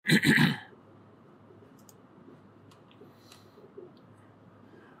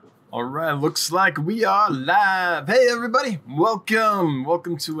All right, looks like we are live. Hey, everybody, welcome.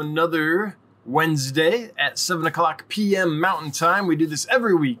 Welcome to another Wednesday at 7 o'clock p.m. Mountain Time. We do this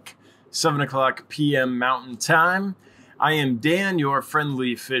every week, 7 o'clock p.m. Mountain Time. I am Dan, your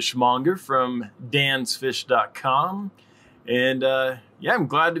friendly fishmonger from dansfish.com. And I'm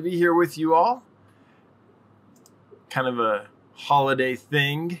glad to be here with you all. Kind of a holiday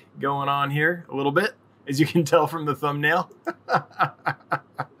thing going on here a little bit, as you can tell from the thumbnail.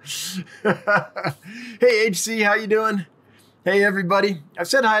 Hey HC, how you doing? Hey everybody. I've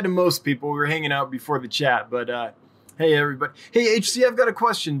said hi to most people. We were hanging out before the chat, but hey everybody. Hey HC, I've got a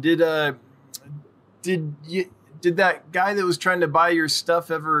question. Did that guy that was trying to buy your stuff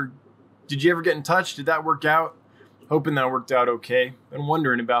did you ever get in touch? Did that work out? Hoping that worked out okay. Been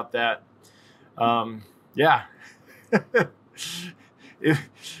wondering about that. Yeah. It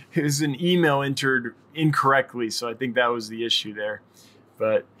was an email entered incorrectly, so I think that was the issue there.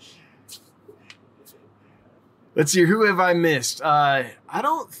 But let's see, who have I missed? I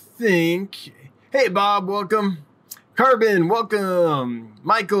don't think. Hey, Bob, welcome. Carbon, welcome.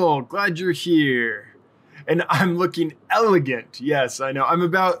 Michael, glad you're here. And I'm looking elegant. Yes, I know. I'm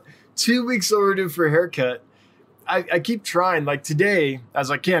about 2 weeks overdue for a haircut. I keep trying. Like today, I was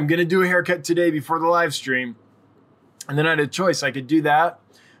like, okay, I'm going to do a haircut today before the live stream. And then I had a choice. I could do that,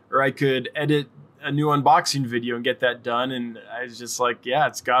 or I could edit a new unboxing video and get that done. And I was just like, yeah,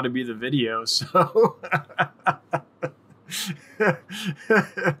 it's got to be the video. So,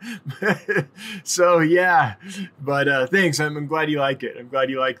 yeah. But thanks. I'm glad you like it. I'm glad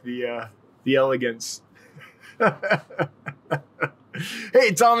you like the elegance.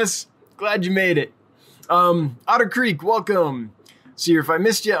 Hey, Thomas. Glad you made it. Otter Creek, welcome. See, if I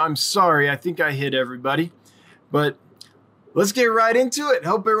missed you, I'm sorry. I think I hit everybody. But let's get right into it.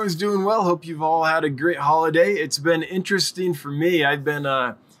 Hope everyone's doing well. Hope you've all had a great holiday. It's been interesting for me. I've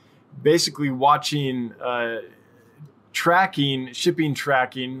been basically watching shipping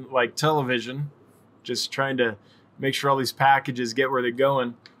tracking, like television, just trying to make sure all these packages get where they're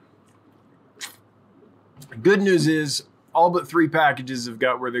going. Good news is all but 3 packages have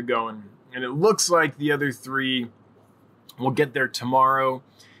got where they're going. And it looks like the other 3 will get there tomorrow.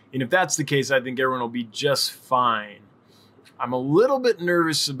 And if that's the case, I think everyone will be just fine. I'm a little bit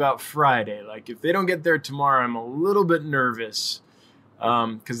nervous about Friday. Like if they don't get there tomorrow, I'm a little bit nervous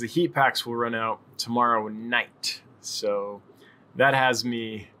because the heat packs will run out tomorrow night. So that has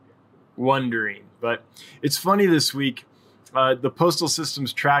me wondering. But it's funny this week. The postal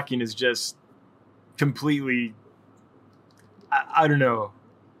system's tracking is just completely, I don't know.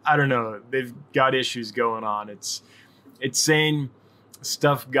 They've got issues going on. It's saying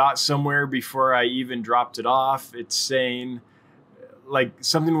stuff got somewhere before I even dropped it off. It's saying like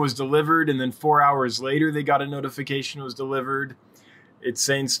something was delivered and then 4 hours later they got a notification it was delivered. It's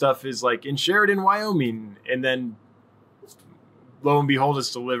saying stuff is like in Sheridan, Wyoming, and then lo and behold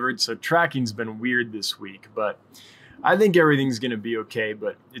it's delivered. So tracking's been weird this week, but I think everything's going to be okay.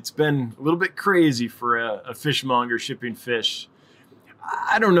 But it's been a little bit crazy for a fishmonger shipping fish.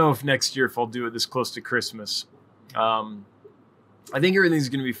 I don't know if next year if I'll do it this close to Christmas. I think everything's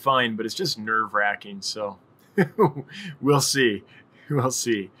going to be fine, but it's just nerve-wracking. So we'll see. We'll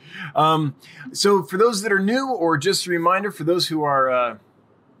see. So for those that are new, or just a reminder for those who are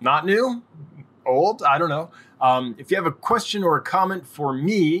not new, old, I don't know. If you have a question or a comment for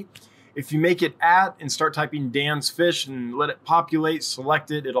me, if you make it at and start typing Dan's Fish and let it populate, select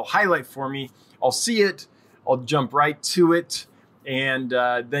it, it'll highlight for me. I'll see it. I'll jump right to it. And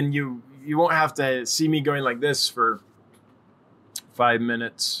then you won't have to see me going like this for 5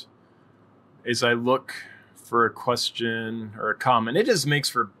 minutes as I look for a question or a comment. It just makes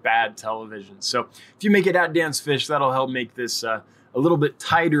for bad television. So if you make it at Dan's Fish, that'll help make this a little bit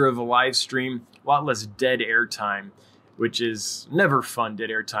tighter of a live stream, a lot less dead air time, which is never fun,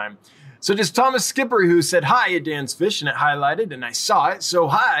 dead air time. So just Thomas Skipper, who said hi at Dan's Fish, and it highlighted, and I saw it. So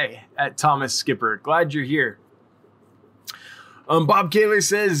hi at Thomas Skipper. Glad you're here. Bob Kaler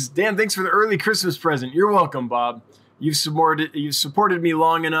says, Dan, thanks for the early Christmas present. You're welcome, Bob. You've supported me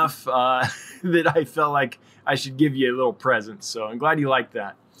long enough that I felt like I should give you a little present. So I'm glad you like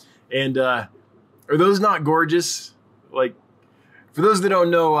that. And are those not gorgeous? Like, for those that don't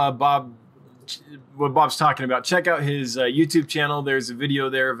know, Bob, what Bob's talking about, check out his YouTube channel. There's a video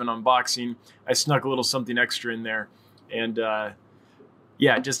there of an unboxing. I snuck a little something extra in there. And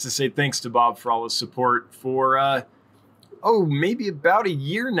just to say thanks to Bob for all his support for maybe about a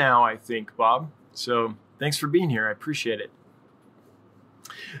year now, I think, Bob. So thanks for being here. I appreciate it.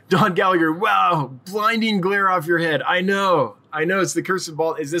 Don Gallagher, wow, blinding glare off your head. I know, it's the curse of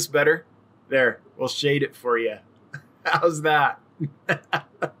bald. Is this better? There, we'll shade it for you. How's that?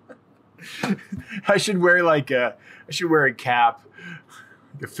 I should wear a cap,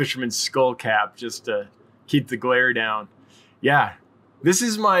 like a fisherman's skull cap, just to keep the glare down. Yeah, this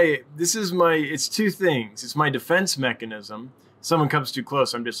is my, it's two things. It's my defense mechanism. Someone comes too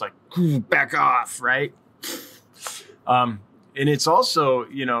close, I'm just like, back off, right? And it's also,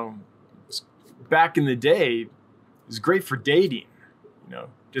 back in the day, it was great for dating,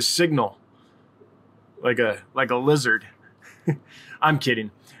 just signal like a lizard. I'm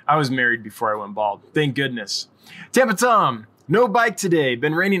kidding. I was married before I went bald. Thank goodness. Tampa Tom, no bike today.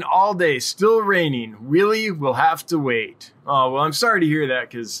 Been raining all day. Still raining. Wheelie will have to wait. Oh, well, I'm sorry to hear that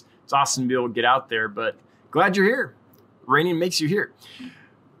because it's awesome to be able to get out there, but glad you're here. Raining makes you here.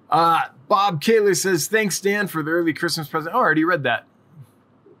 Bob Kaler says, thanks, Dan, for the early Christmas present. Oh, I already read that.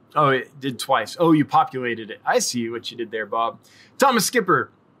 Oh, it did twice. Oh, you populated it. I see what you did there, Bob. Thomas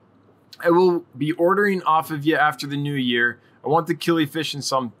Skipper, I will be ordering off of you after the new year. I want the killifish and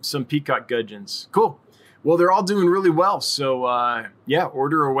some peacock gudgeons. Cool. Well, they're all doing really well. So, yeah,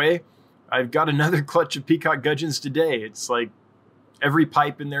 order away. I've got another clutch of peacock gudgeons today. It's like every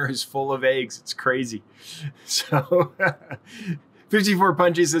pipe in there is full of eggs. It's crazy. So 54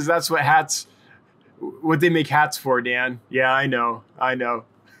 Punchy says that's what they make hats for, Dan. Yeah, I know.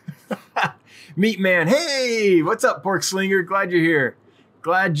 Meat Man. Hey, what's up, Pork Slinger? Glad you're here.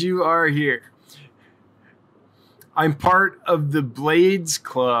 Glad you are here. I'm part of the Blades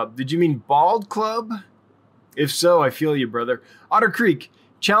Club. Did you mean Bald Club? If so, I feel you, brother. Otter Creek,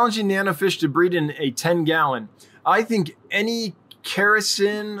 challenging nanofish to breed in a 10-gallon. I think any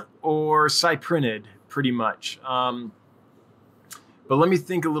Kerosene or cyprinid, pretty much. But let me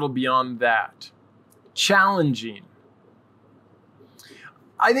think a little beyond that. Challenging.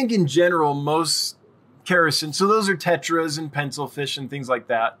 I think in general, most kerosene, so those are tetras and pencilfish and things like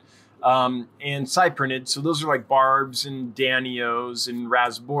that. And cyprinid, so those are like barbs and danios and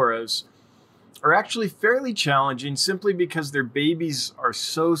rasboras, are actually fairly challenging simply because their babies are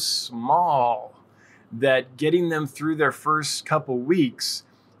so small that getting them through their first couple weeks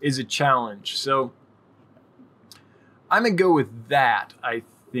is a challenge. So I'm going to go with that, I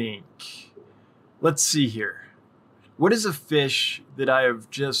think. Let's see here. What is a fish that I have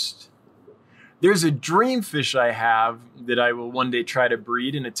just... There's a dream fish I have that I will one day try to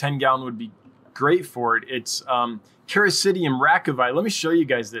breed, and a 10-gallon would be great for it. It's Characidium rackevi. Let me show you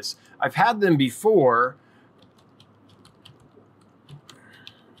guys this. I've had them before.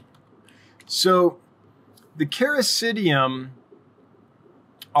 So the Characidium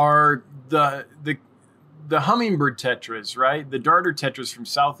are the hummingbird tetras, right? The darter tetras from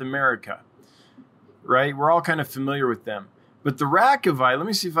South America, right? We're all kind of familiar with them. But the rackevi, let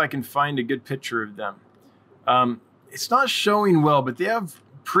me see if I can find a good picture of them. It's not showing well, but they have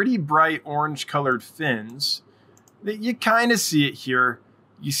pretty bright orange colored fins. You kind of see it here.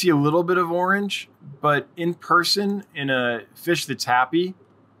 You see a little bit of orange, but in person, in a fish that's happy,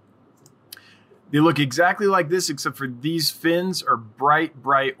 they look exactly like this, except for these fins are bright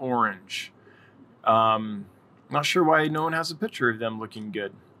orange. Not sure why no one has a picture of them looking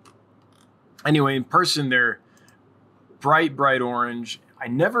good. Anyway, in person, they're bright orange. I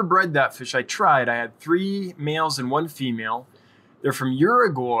never bred that fish. I tried. I had 3 males and 1 female. They're from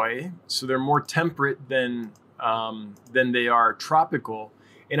Uruguay, so they're more temperate than they are tropical.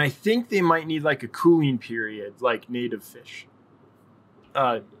 And I think they might need like a cooling period, like native fish.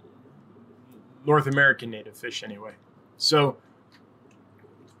 North American native fish anyway. So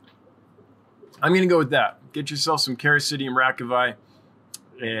I'm going to go with that. Get yourself some Characidium rackevi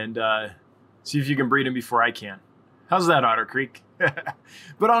and see if you can breed them before I can. How's that, Otter Creek?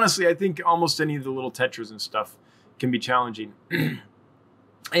 But honestly, I think almost any of the little tetras and stuff can be challenging.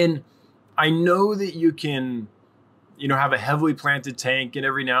 And I know that you can, have a heavily planted tank and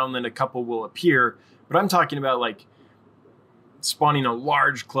every now and then a couple will appear, but I'm talking about like spawning a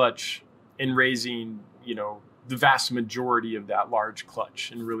large clutch and raising, the vast majority of that large clutch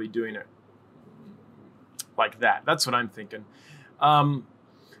and really doing it like that. That's what I'm thinking.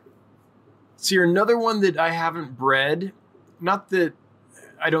 See, another one that I haven't bred, not that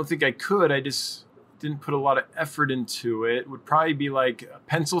I don't think I could, I just didn't put a lot of effort into it, would probably be like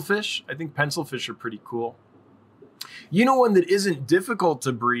pencilfish. I think pencilfish are pretty cool. One that isn't difficult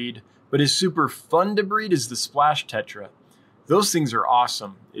to breed, but is super fun to breed is the splash tetra. Those things are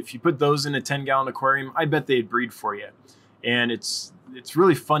awesome. If you put those in a 10-gallon aquarium, I bet they'd breed for you. And it's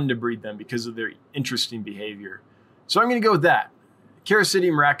really fun to breed them because of their interesting behavior. So I'm going to go with that.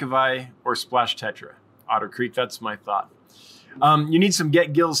 Characidium rackevi or splash tetra. Otter Creek, that's my thought. You need some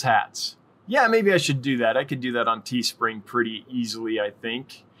Get Gills hats. Yeah, maybe I should do that. I could do that on Teespring pretty easily, I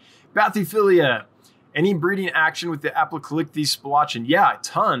think. Bathyphilia. Any breeding action with the Aplocalyctes spolachin? Yeah, a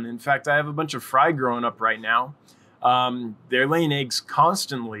ton. In fact, I have a bunch of fry growing up right now. They're laying eggs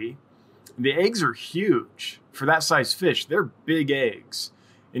constantly. The eggs are huge for that size fish. They're big eggs.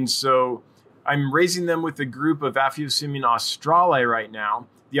 And so I'm raising them with a group of Aphyosemion australe right now.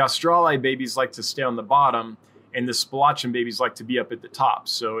 The australe babies like to stay on the bottom, and the spolachin babies like to be up at the top.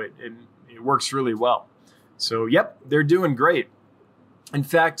 So it works really well. So, yep, they're doing great. In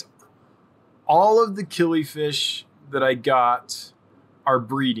fact, all of the killifish that I got are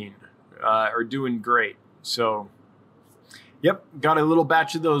breeding, are doing great. So, yep, got a little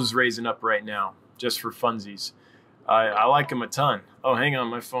batch of those raising up right now, just for funsies. I like them a ton. Oh, hang on,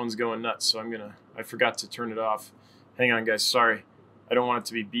 my phone's going nuts, so I forgot to turn it off. Hang on, guys, sorry. I don't want it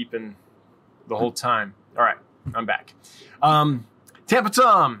to be beeping the whole time. All right, I'm back. Tampa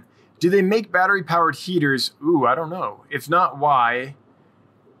Tom, do they make battery-powered heaters? Ooh, I don't know. If not, why?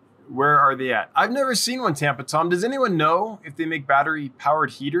 Where are they at? I've never seen one, Tampa Tom. Does anyone know if they make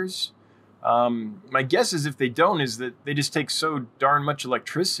battery-powered heaters? My guess is if they don't, is that they just take so darn much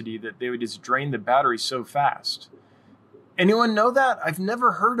electricity that they would just drain the battery so fast. Anyone know that? I've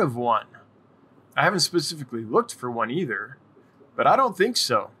never heard of one. I haven't specifically looked for one either, but I don't think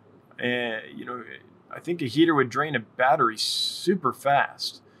so. I think a heater would drain a battery super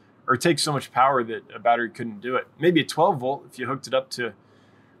fast, or take so much power that a battery couldn't do it. Maybe a 12 volt if you hooked it up to...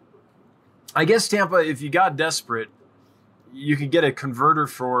 I guess, Tampa, if you got desperate, you could get a converter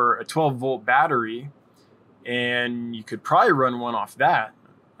for a 12 volt battery, and you could probably run one off that.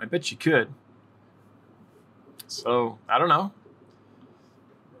 I bet you could. So, I don't know.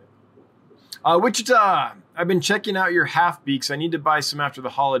 Wichita, I've been checking out your half beaks. I need to buy some after the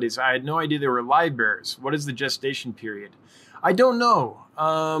holidays. I had no idea they were live bears. What is the gestation period? I don't know.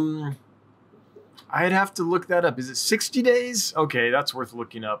 I'd have to look that up. Is it 60 days? Okay, that's worth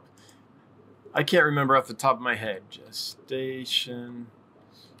looking up. I can't remember off the top of my head. Gestation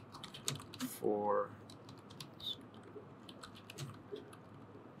for...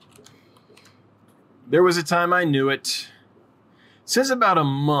 There was a time I knew it. It says about a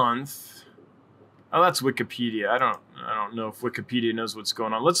month. Oh, that's Wikipedia. I don't know if Wikipedia knows what's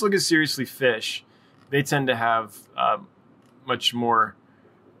going on. Let's look at Seriously Fish. They tend to have much more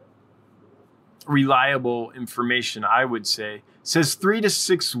reliable information, I would say. It says 3 to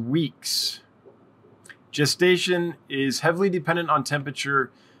 6 weeks. Gestation is heavily dependent on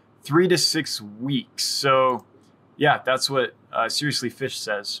temperature, 3 to 6 weeks. So, yeah, that's what Seriously Fish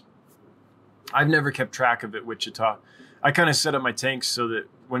says. I've never kept track of it, Wichita. I kind of set up my tanks so that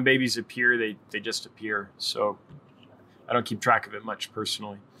when babies appear, they just appear. So I don't keep track of it much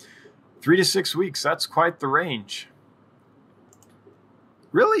personally. 3 to 6 weeks, that's quite the range.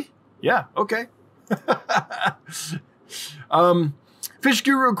 Really? Yeah, okay. Fish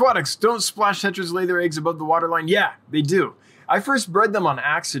Guru Aquatics, don't splash tetras lay their eggs above the waterline? Yeah, they do. I first bred them on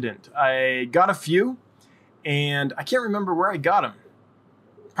accident. I got a few, and I can't remember where I got them.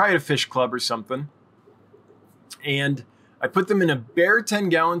 Probably at a fish club or something. And I put them in a bare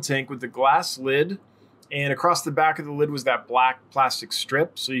 10-gallon tank with a glass lid, and across the back of the lid was that black plastic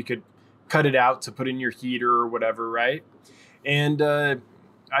strip, so you could cut it out to put in your heater or whatever, right? And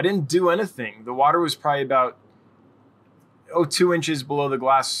I didn't do anything. The water was probably about 2 inches below the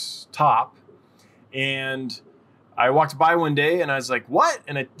glass top. And I walked by one day and I was like, what?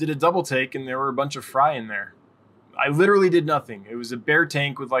 And I did a double take and there were a bunch of fry in there. I literally did nothing. It was a bare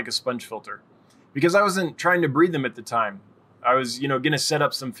tank with like a sponge filter because I wasn't trying to breed them at the time. I was, going to set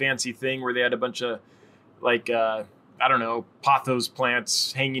up some fancy thing where they had a bunch of like, pothos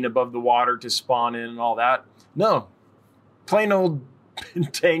plants hanging above the water to spawn in and all that. No, plain old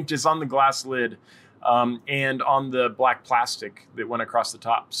tank just on the glass lid. And on the black plastic that went across the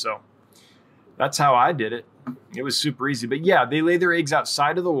top. So that's how I did it. It was super easy. But yeah, they lay their eggs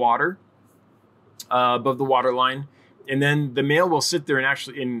outside of the water, above the water line. And then the male will sit there and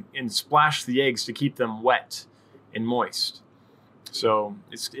actually and splash the eggs to keep them wet and moist. So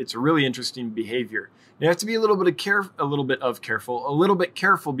it's a really interesting behavior. You have to be a little bit careful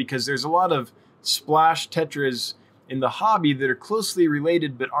because there's a lot of splash tetras in the hobby that are closely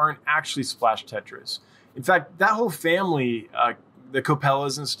related but aren't actually splash tetras. In fact, that whole family, the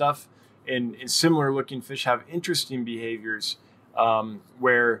Copellas and stuff, and similar looking fish have interesting behaviors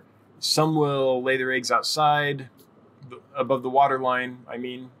where some will lay their eggs outside above the water line.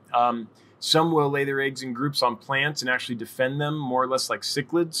 Some will lay their eggs in groups on plants and actually defend them more or less like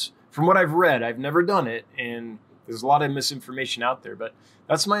cichlids. From what I've read, I've never done it, and there's a lot of misinformation out there, but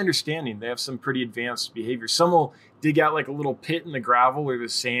that's my understanding. They have some pretty advanced behavior. Some will dig out like a little pit in the gravel or the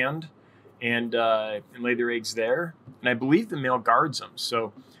sand and lay their eggs there. And I believe the male guards them.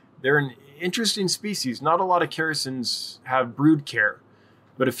 So They're an interesting species. Not a lot of characins have brood care,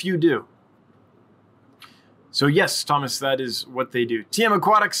 but a few do. So yes, Thomas, that is what they do. TM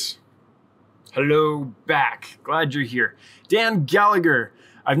Aquatics, hello back. Glad you're here. Dan Gallagher,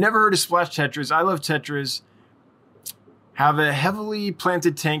 I've never heard of splash tetras. I love tetras. Have a heavily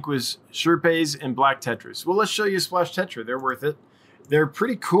planted tank with Sherpays and black tetras. Well, let's show you a splash tetra. They're worth it. They're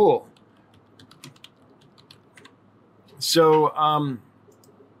pretty cool. So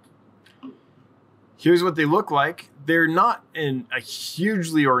here's what they look like. They're not a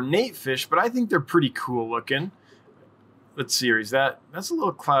hugely ornate fish, but I think they're pretty cool looking. Let's see here. That's a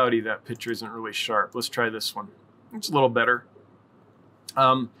little cloudy. That picture isn't really sharp. Let's try this one. It's a little better.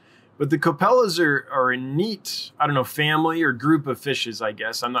 But the Copellas are a neat, I don't know, family or group of fishes, I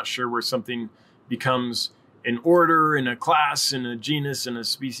guess. I'm not sure where something becomes an order and a class and a genus and a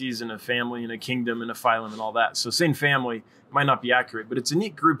species and a family and a kingdom and a phylum and all that. So saying family might not be accurate, but it's a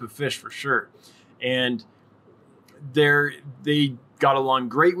neat group of fish for sure. And they got along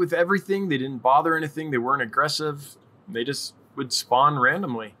great with everything. They didn't bother anything. They weren't aggressive. They just would spawn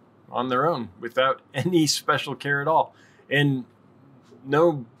randomly on their own without any special care at all. And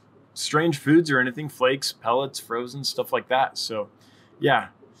no strange foods or anything, flakes, pellets, frozen, stuff like that. So yeah.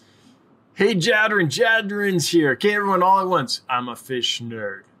 Hey, Jadrin's here. Okay, everyone all at once. I'm a fish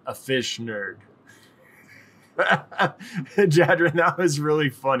nerd. A fish nerd. Jadrin, that was really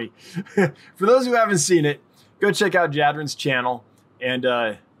funny. For those who haven't seen it, go check out Jadrin's channel and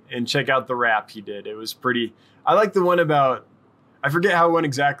check out the rap he did. It was pretty. I like the one about, I forget how it went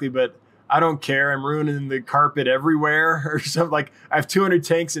exactly, but I don't care. I'm ruining the carpet everywhere or something. Like I have 200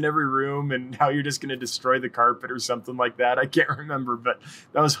 tanks in every room and how you're just going to destroy the carpet or something like that. I can't remember, but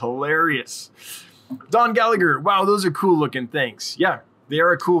that was hilarious. Don Gallagher. Wow, those are cool looking. Thanks. Yeah, they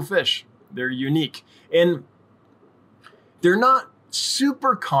are a cool fish. They're unique. And they're not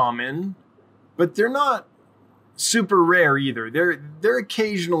super common, but they're not super rare either. They're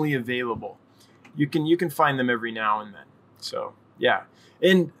occasionally available. You can find them every now and then. So yeah.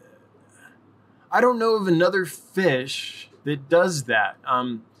 And I don't know of another fish that does that.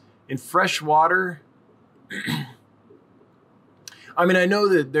 In fresh water, I mean, I know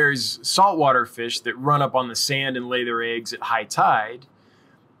that there's saltwater fish that run up on the sand and lay their eggs at high tide,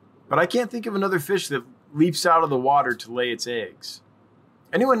 but I can't think of another fish that leaps out of the water to lay its eggs.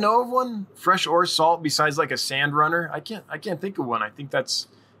 Anyone know of one, fresh or salt, besides like a sand runner? I can't think of one. I think that's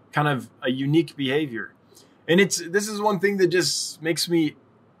kind of a unique behavior. And this is one thing that just makes me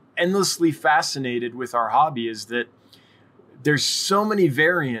endlessly fascinated with our hobby, is that there's so many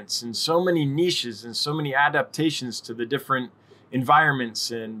variants and so many niches and so many adaptations to the different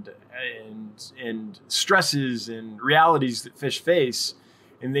environments and stresses and realities that fish face,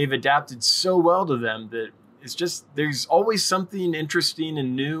 and they've adapted so well to them that it's just, there's always something interesting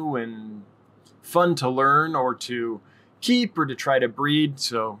and new and fun to learn or to keep or to try to breed.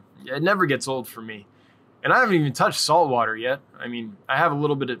 So it never gets old for me. And I haven't even touched saltwater yet. I mean, I have a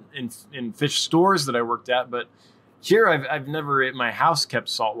little bit in fish stores that I worked at, but here I've never at my house kept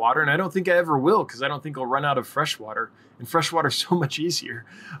saltwater, and I don't think I ever will, because I don't think I'll run out of freshwater. And freshwater is so much easier.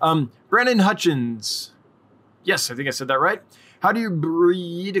 Brandon Hutchins. Yes, I think I said that right. How do you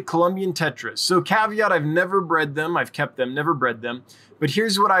breed Colombian tetras? So caveat, I've never bred them. I've kept them, never bred them. But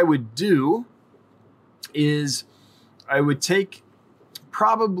here's what I would do is I would take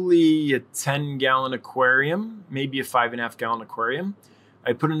probably a 10-gallon aquarium, maybe a 5.5-gallon aquarium.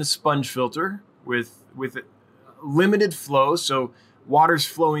 I put in a sponge filter with limited flow, so water's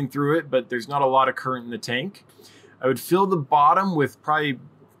flowing through it, but there's not a lot of current in the tank. I would fill the bottom with probably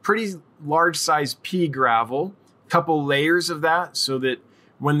pretty large size pea gravel, couple layers of that, so that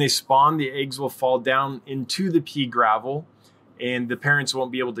when they spawn, the eggs will fall down into the pea gravel and the parents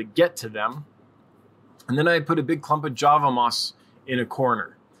won't be able to get to them. And then I put a big clump of Java moss in a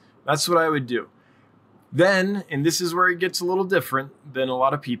corner. That's what I would do. Then, and this is where it gets a little different than a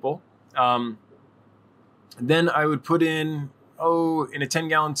lot of people, then I would put in a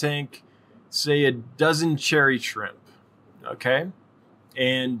 10-gallon tank, say a dozen cherry shrimp, okay?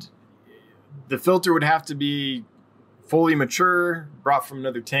 And the filter would have to be fully mature, brought from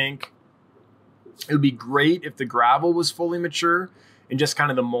another tank. It would be great if the gravel was fully mature and just kind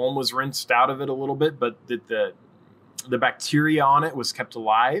of the mulm was rinsed out of it a little bit, but that the bacteria on it was kept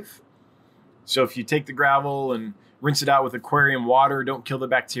alive. So if you take the gravel and rinse it out with aquarium water, don't kill the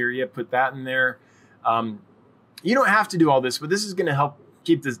bacteria, put that in there. You don't have to do all this, but this is going to help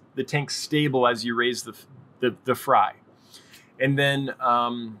keep the tank stable as you raise the fry. And then,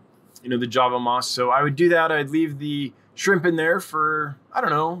 the Java moss. So I would do that. I'd leave the shrimp in there for, I don't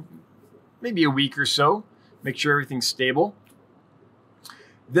know, maybe a week or so. Make sure everything's stable.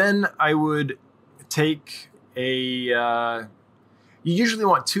 Then I would take you usually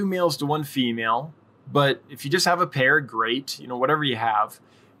want 2 males to 1 female, but if you just have a pair, great, whatever you have.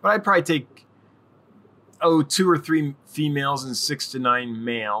 But I'd probably take 2 or 3 females and 6 to 9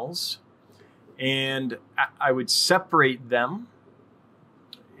 males, and I would separate them.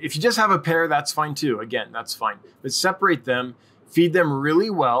 If you just have a pair, that's fine too. Again, that's fine. But separate them, feed them really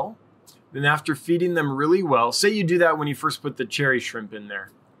well. Then after feeding them really well, say you do that when you first put the cherry shrimp in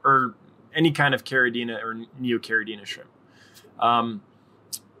there, or any kind of Caridina or Neocaridina shrimp.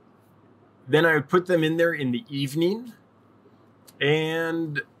 Then I would put them in there in the evening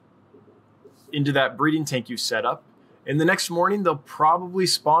and into that breeding tank you set up. And the next morning, they'll probably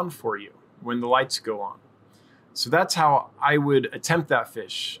spawn for you when the lights go on. So that's how I would attempt that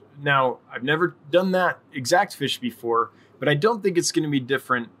fish. Now, I've never done that exact fish before, but I don't think it's going to be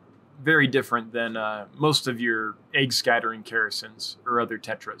very different than most of your egg scattering Characins or other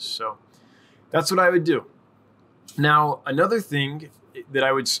tetras. So that's what I would do. Now, another thing that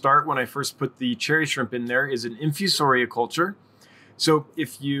I would start when I first put the cherry shrimp in there is an infusoria culture. So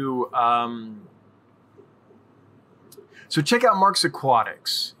if you, so check out Mark's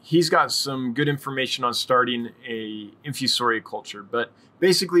Aquatics. He's got some good information on starting a infusoria culture. But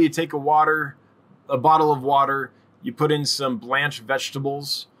basically, you take a bottle of water, you put in some blanched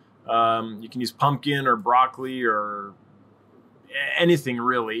vegetables. You can use pumpkin or broccoli or anything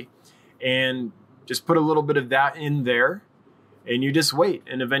really, and just put a little bit of that in there, and you just wait,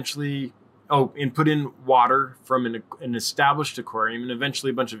 and eventually, and put in water from an established aquarium, and eventually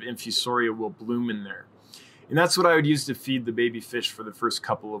a bunch of infusoria will bloom in there. And that's what I would use to feed the baby fish for the first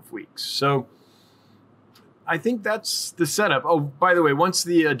couple of weeks. So I think that's the setup. Oh, by the way, once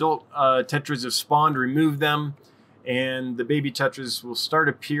the adult tetras have spawned, remove them, and the baby tetras will start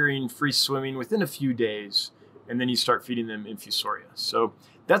appearing free swimming within a few days, and then you start feeding them infusoria. So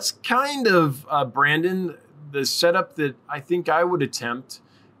that's kind of, Brandon, the setup that I think I would attempt.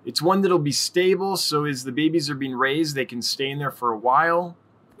 It's one that'll be stable, so as the babies are being raised, they can stay in there for a while.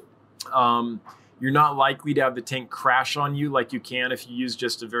 You're not likely to have the tank crash on you like you can if you use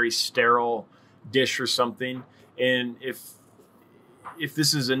just a very sterile dish or something. And if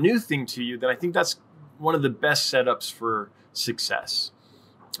this is a new thing to you, then I think that's one of the best setups for success.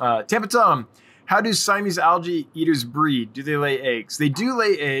 Tampa Tom, how do Siamese algae eaters breed? Do they lay eggs? They do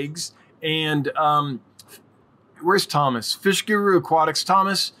lay eggs. And where's Thomas? Fish Guru Aquatics.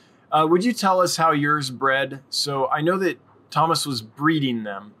 Thomas, would you tell us how yours bred? So I know that Thomas was breeding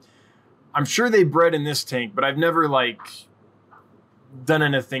them. I'm sure they bred in this tank, but I've never done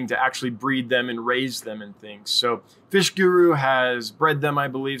anything to actually breed them and raise them and things. So Fish Guru has bred them, I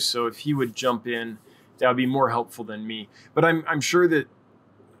believe. So if he would jump in, that would be more helpful than me. But I'm sure that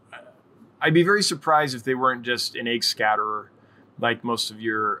I'd be very surprised if they weren't just an egg scatterer like most of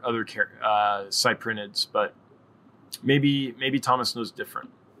your other cyprinids. But maybe Thomas knows different.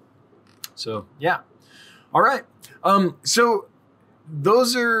 So yeah. All right. So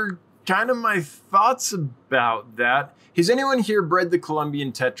those are kind of my thoughts about that. Has anyone here bred the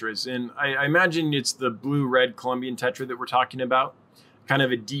Colombian tetras? And I imagine it's the blue-red Colombian tetra that we're talking about. Kind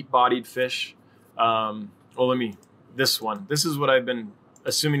of a deep-bodied fish. This one. This is what I've been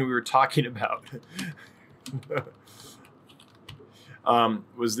assuming we were talking about.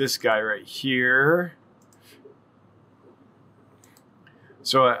 Was this guy right here.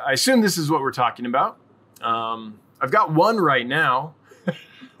 So I assume this is what we're talking about. I've got one right now.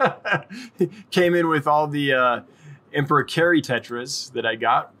 Came in with all the Emperor Carry tetras that I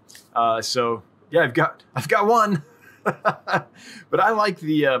got. So yeah, I've got one. But I like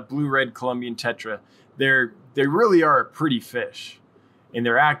the blue-red Colombian tetra. They really are a pretty fish, and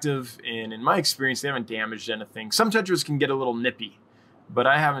they're active. And in my experience, they haven't damaged anything. Some tetras can get a little nippy, but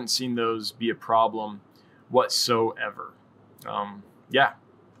I haven't seen those be a problem whatsoever. Yeah.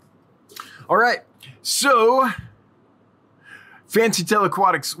 All right. So Fancy Tail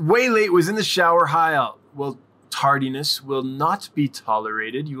Aquatics, way late, was in the shower, high out. Well, tardiness will not be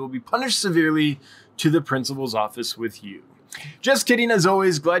tolerated. You will be punished severely. To the principal's office with you. Just kidding, as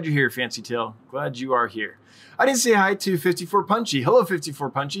always. Glad you're here, Fancy Tail. Glad you are here. I didn't say hi to 54 Punchy. Hello, 54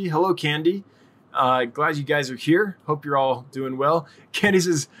 Punchy. Hello, Candy. Glad you guys are here. Hope you're all doing well. Candy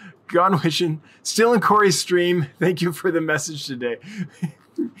says, gone wishing. Still in Corey's stream. Thank you for the message today.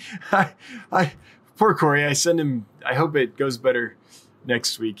 Poor Corey. I send him. I hope it goes better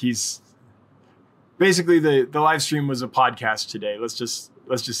next week. He's basically the live stream was a podcast today. Let's just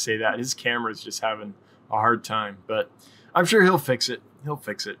say that his camera's just having a hard time, but I'm sure he'll fix it.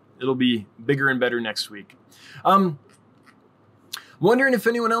 It'll be bigger and better next week. Wondering if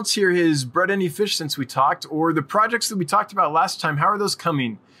anyone else here has bred any fish since we talked, or the projects that we talked about last time, how are those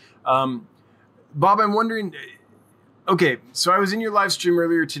coming? Bob, I'm wondering, okay, so I was in your live stream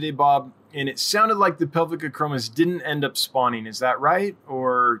earlier today, Bob, and it sounded like the pelvic achromas didn't end up spawning. Is that right?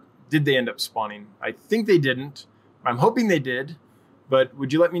 Or did they end up spawning? I think they didn't. I'm hoping they did, but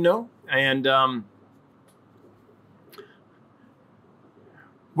would you let me know? And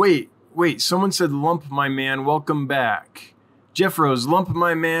wait, someone said, Lump My Man, welcome back. Jeff Rose, Lump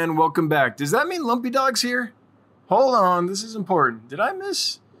My Man, welcome back. Does that mean Lumpy Dog's here? Hold on, this is important. Did I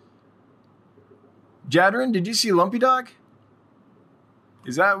miss? Jadrin, did you see Lumpy Dog?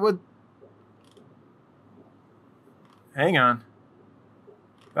 Is that what? Hang on.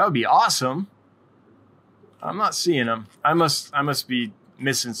 That would be awesome. I'm not seeing him. I must be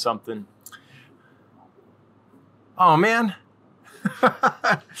missing something. Oh, man.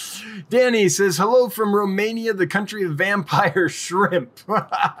 Danny says, hello from Romania, the country of vampire shrimp.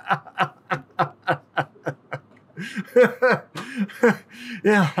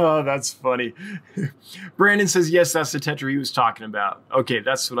 Yeah, oh, that's funny. Brandon says, yes, that's the tetra he was talking about. Okay,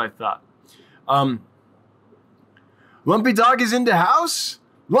 that's what I thought. Lumpy Dog is into house?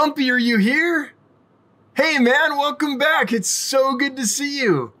 Lumpy, are you here? Hey, man, welcome back. It's so good to see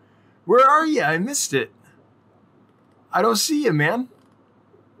you. Where are you? I missed it. I don't see you, man.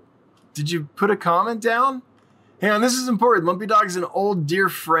 Did you put a comment down? Hang on, this is important. Lumpy Dog's an old dear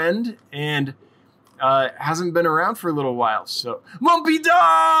friend and hasn't been around for a little while. So, Lumpy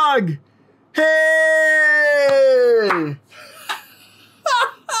Dog! Hey!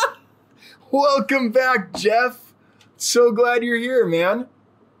 Welcome back, Jeff. So glad you're here, man.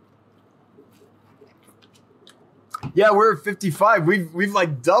 Yeah, we're at 55. We've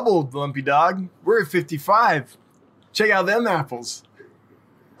like doubled, Lumpy Dog. We're at 55. Check out them apples.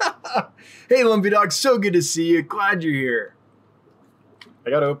 Hey, Lumpy Dog, so good to see you. Glad you're here. I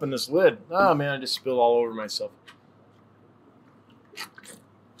gotta open this lid. Oh man, I just spilled all over myself.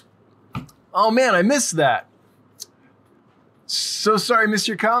 Oh man, I missed that. So sorry, I missed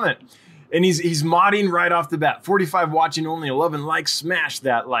your comment. And he's modding right off the bat. 45 watching, only 11 likes. Smash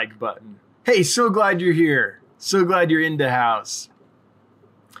that like button. Hey, so glad you're here. So glad you're into house.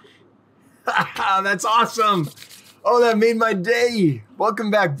 That's awesome. Oh, that made my day.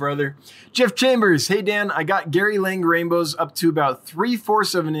 Welcome back, brother. Jeff Chambers. Hey, Dan, I got Gary Lang rainbows up to about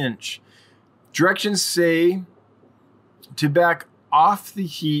 3/4 of an inch. Directions say to back off the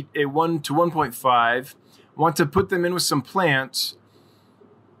heat at 1 to 1.5. Want to put them in with some plants,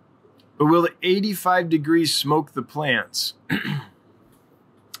 but will the 85 degrees smoke the plants? It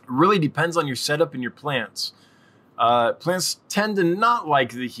really depends on your setup and your plants. Plants tend to not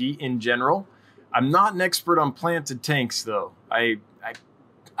like the heat in general. I'm not an expert on planted tanks, though. I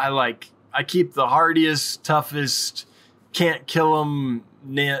keep the hardiest, toughest, can't kill them.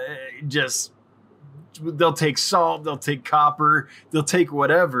 Just they'll take salt, they'll take copper, they'll take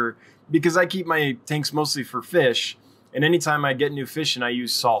whatever, because I keep my tanks mostly for fish. And anytime I get new fish, and I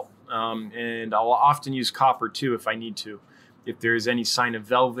use salt, and I'll often use copper too if I need to, if there's any sign of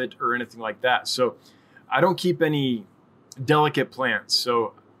velvet or anything like that. So I don't keep any delicate plants.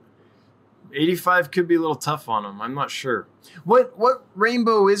 So 85 could be a little tough on them. I'm not sure. What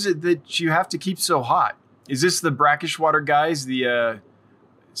rainbow is it that you have to keep so hot? Is this the brackish water guys, the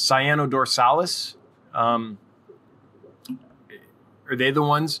Cyanodorsalis? Are they the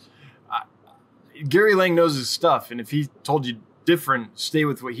ones? Gary Lang knows his stuff, and if he told you different, stay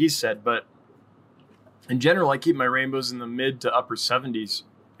with what he said. But in general, I keep my rainbows in the mid to upper 70s,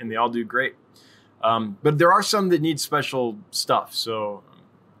 and they all do great. But there are some that need special stuff, so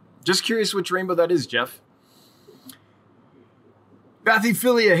just curious which rainbow that is, Jeff.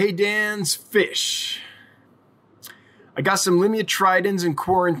 Bathyphilia, hey, Dan's fish. I got some Limia tridens in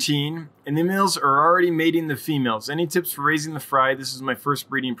quarantine, and the males are already mating the females. Any tips for raising the fry? This is my first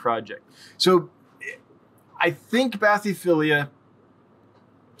breeding project. So I think Bathyphilia,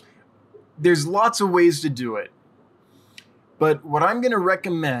 there's lots of ways to do it. But what I'm going to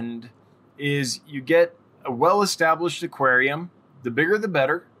recommend is you get a well-established aquarium. The bigger, the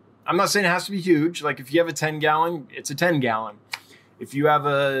better. I'm not saying it has to be huge. Like if you have a 10-gallon, it's a 10-gallon. If you have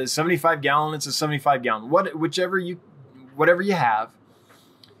a 75-gallon, it's a 75-gallon. Whatever you have,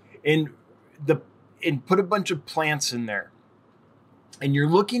 and put a bunch of plants in there. And you're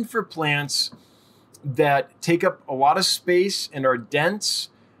looking for plants that take up a lot of space and are dense,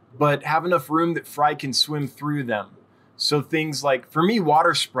 but have enough room that fry can swim through them. So things like, for me,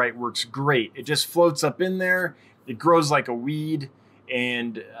 water sprite works great. It just floats up in there. It grows like a weed,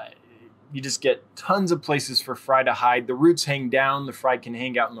 and you just get tons of places for fry to hide. The roots hang down. The fry can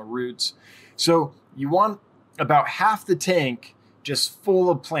hang out in the roots. So you want about half the tank just full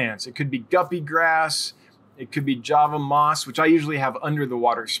of plants. It could be guppy grass. It could be Java moss, which I usually have under the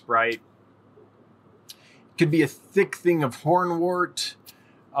water sprite. It could be a thick thing of hornwort.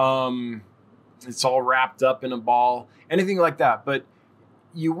 It's all wrapped up in a ball, anything like that. But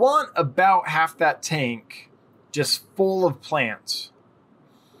you want about half that tank just full of plants.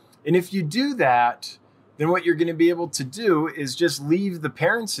 And if you do that, then what you're going to be able to do is just leave the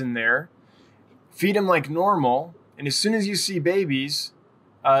parents in there, feed them like normal, and as soon as you see babies,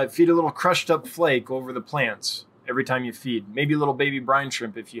 feed a little crushed up flake over the plants every time you feed. Maybe a little baby brine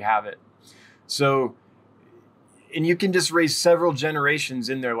shrimp if you have it. So, and you can just raise several generations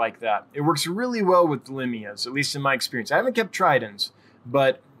in there like that. It works really well with Limias, at least in my experience. I haven't kept Tridents,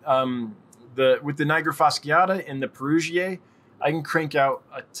 but with the Niger fasciata and the Perugier, I can crank out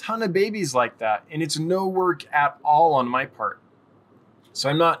a ton of babies like that, and it's no work at all on my part. So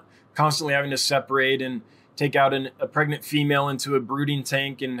I'm not constantly having to separate and take out a pregnant female into a brooding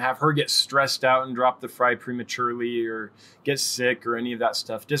tank and have her get stressed out and drop the fry prematurely or get sick or any of that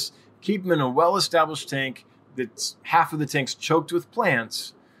stuff. Just keep them in a well-established tank that's half of the tank's choked with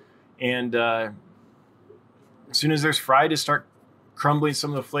plants, and as soon as there's fry, just start crumbling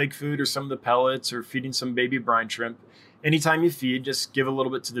some of the flake food or some of the pellets or feeding some baby brine shrimp. Anytime you feed, just give a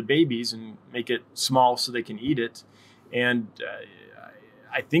little bit to the babies and make it small so they can eat it. And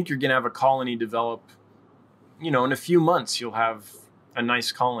I think you're going to have a colony develop, in a few months, you'll have a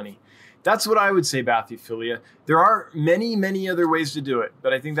nice colony. That's what I would say, Bathyphilia. There are many, many other ways to do it,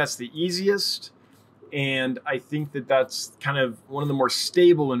 but I think that's the easiest. And I think that that's kind of one of the more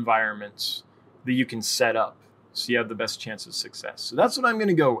stable environments that you can set up so you have the best chance of success. So that's what I'm going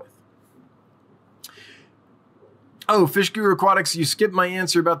to go with. Oh, Fish Guru Aquatics, you skipped my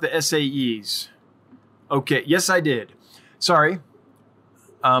answer about the SAEs. Okay, yes, I did. Sorry.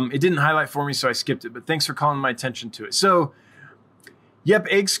 It didn't highlight for me, so I skipped it, but thanks for calling my attention to it. So, yep,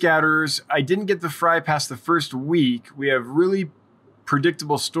 egg scatterers. I didn't get the fry past the first week. We have really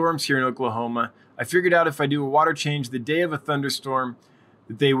predictable storms here in Oklahoma. I figured out if I do a water change the day of a thunderstorm,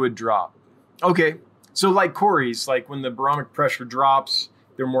 that they would drop. Okay, so like Corys, like when the barometric pressure drops,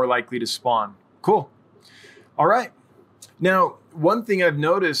 they're more likely to spawn. Cool. All right. Now, one thing I've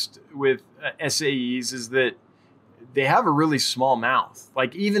noticed with SAEs is that they have a really small mouth.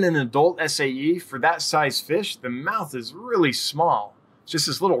 Like even an adult SAE, for that size fish, the mouth is really small. It's just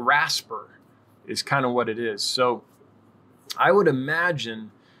this little rasper is kind of what it is. So I would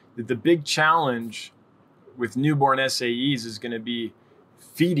imagine that the big challenge with newborn SAEs is going to be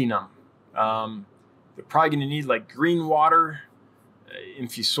feeding them. They're probably going to need like green water,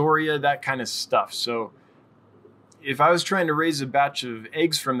 infusoria, that kind of stuff. So if I was trying to raise a batch of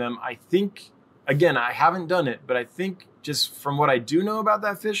eggs from them, I think, again, I haven't done it, but I think just from what I do know about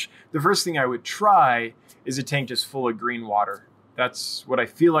that fish, the first thing I would try is a tank just full of green water. That's what I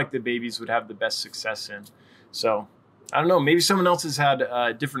feel like the babies would have the best success in. So I don't know, maybe someone else has had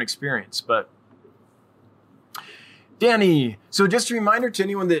a different experience, but Danny, so just a reminder to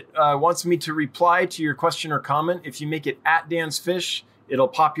anyone that wants me to reply to your question or comment, if you make it at Dan's Fish, it'll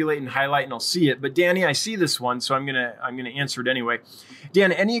populate and highlight and I'll see it. But Danny, I see this one, so I'm gonna answer it anyway.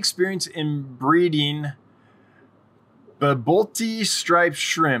 Dan, any experience in breeding Bobolti striped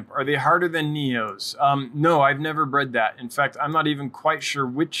shrimp? Are they harder than Neos? No, I've never bred that. In fact, I'm not even quite sure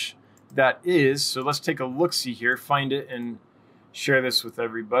which that is. So let's take a look-see here, find it, and share this with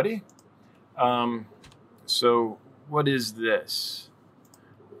everybody. So what is this?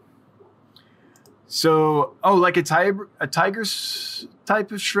 So, like a tiger's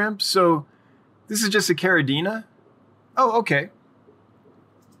type of shrimp. So this is just a Caridina. Oh, okay.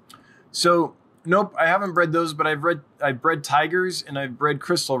 So, nope, I haven't bred those, but I've bred tigers and I've bred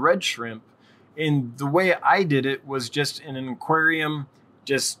crystal red shrimp. And the way I did it was just in an aquarium,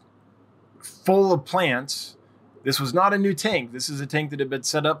 just full of plants. This was not a new tank. This is a tank that had been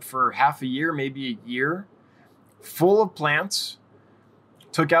set up for half a year, maybe a year, full of plants.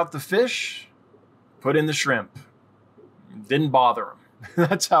 Took out the fish, put in the shrimp. Didn't bother them.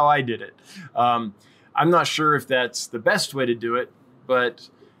 That's how I did it. I'm not sure if that's the best way to do it, but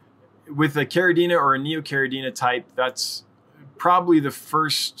with a Caridina or a Neocaridina type, that's probably the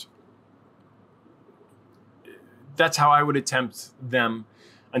first. That's how I would attempt them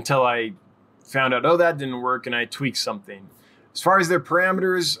until I found out, that didn't work, and I tweaked something. As far as their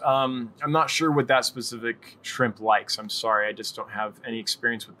parameters, I'm not sure what that specific shrimp likes. I'm sorry, I just don't have any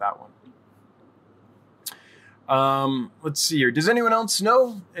experience with that one. Let's see here. Does anyone else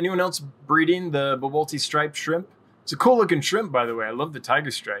know? Anyone else breeding the Bobolti striped shrimp? It's a cool looking shrimp, by the way. I love the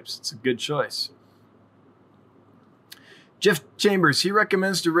tiger stripes. It's a good choice. Jeff Chambers, he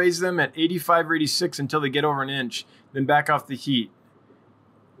recommends to raise them at 85 or 86 until they get over an inch, then back off the heat.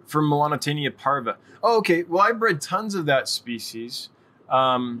 From Melanotaenia parva. Oh, okay. Well, I bred tons of that species.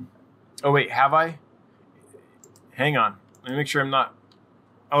 Oh, wait, have I? Hang on. Let me make sure I'm not.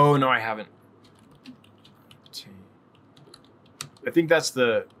 Oh, no, I haven't. I think that's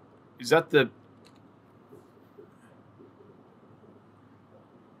the. Is that the.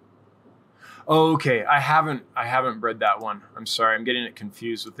 Oh, okay. I haven't bred that one. I'm sorry. I'm getting it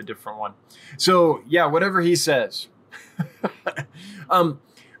confused with a different one. So, yeah, whatever he says.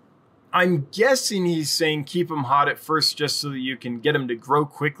 I'm guessing he's saying keep them hot at first just so that you can get them to grow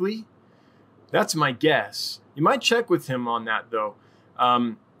quickly. That's my guess. You might check with him on that, though.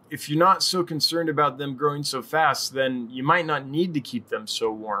 If you're not so concerned about them growing so fast, then you might not need to keep them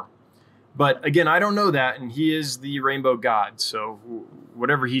so warm. But again, I don't know that, and he is the rainbow god, so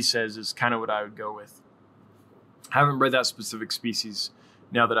whatever he says is kind of what I would go with. I haven't bred that specific species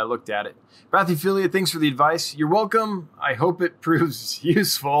now that I looked at it. Bathyphilia, thanks for the advice. You're welcome. I hope it proves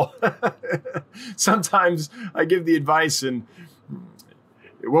useful. Sometimes I give the advice and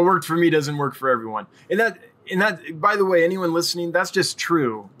what worked for me doesn't work for everyone. And that, by the way, anyone listening, that's just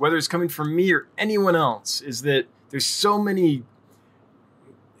true. Whether it's coming from me or anyone else, is that there's so many,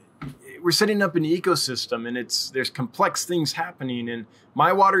 we're setting up an ecosystem and there's complex things happening, and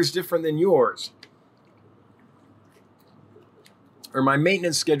my water is different than yours. Or my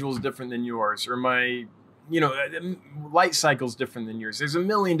maintenance schedule is different than yours, or my, light cycle is different than yours. There's a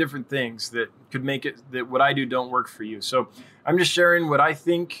million different things that could make it that what I do don't work for you. So I'm just sharing what I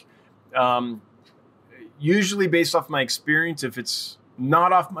think, usually based off my experience. If it's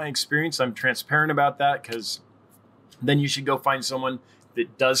not off my experience, I'm transparent about that, because then you should go find someone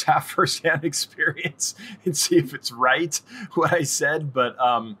that does have firsthand experience and see if it's right what I said. But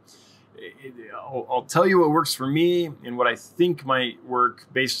I'll tell you what works for me and what I think might work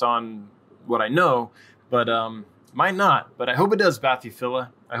based on what I know, but might not. But I hope it does, Bathyphilia.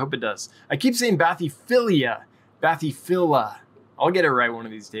 I hope it does. I keep saying Bathyphilia. I'll get it right one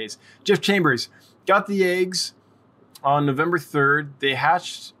of these days. Jeff Chambers, got the eggs on November 3rd. They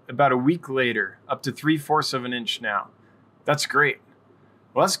hatched about a week later, up to 3/4 of an inch now. That's great.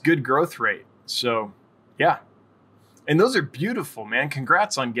 Well, that's good growth rate. So, yeah. And those are beautiful, man.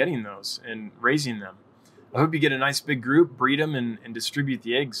 Congrats on getting those and raising them. I hope you get a nice big group, breed them, and distribute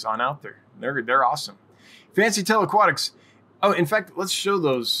the eggs on out there. They're awesome. Fancy Tail Aquatics. Oh, in fact, let's show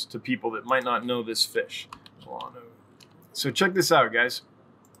those to people that might not know this fish. So check this out, guys.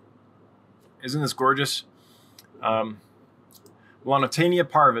 Isn't this gorgeous? Melanotaenia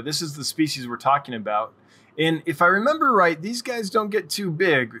parva. This is the species we're talking about. And if I remember right, these guys don't get too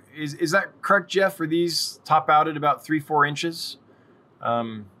big. Is that correct, Jeff? Or these top out at about 3-4 inches?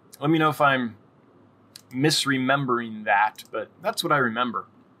 Let me know if I'm misremembering that, but that's what I remember.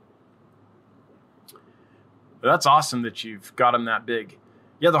 But that's awesome that you've got them that big.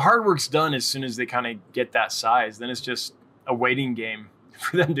 Yeah, the hard work's done as soon as they kind of get that size. Then it's just a waiting game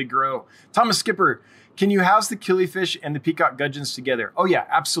for them to grow. Thomas Skipper, can you house the killifish and the peacock gudgeons together? Oh yeah,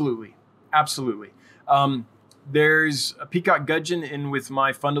 absolutely. Absolutely. There's a peacock gudgeon in with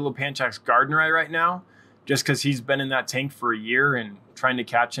my Fundulopanchax gardneri right now, just because he's been in that tank for a year and trying to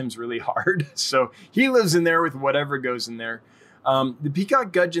catch him is really hard. So he lives in there with whatever goes in there. The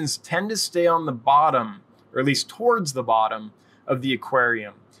peacock gudgeons tend to stay on the bottom, or at least towards the bottom of the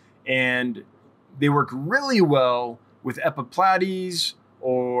aquarium. And they work really well with Epiplates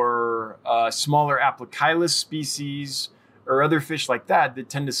or smaller Aplochilus species or other fish like that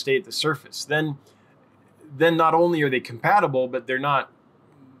tend to stay at the surface. Then not only are they compatible, but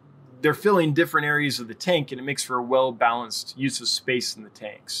they're filling different areas of the tank, and it makes for a well-balanced use of space in the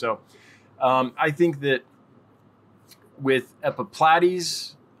tank. So I think that with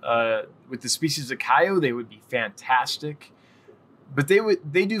Epiplates, with the species of Caio, they would be fantastic. But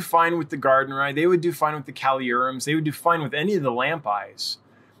they do fine with the gardneri. They would do fine with the Calliurums. They would do fine with any of the lamp-eyes.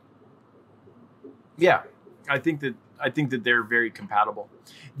 Yeah, I think that they're very compatible.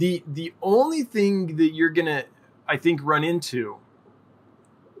 The only thing that you're gonna, I think, run into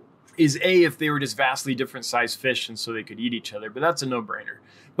is if they were just vastly different sized fish and so they could eat each other, but that's a no-brainer.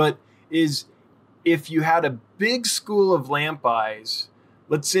 But is if you had a big school of lamp eyes,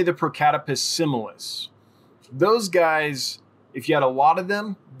 let's say the Procatopus similis, those guys, if you had a lot of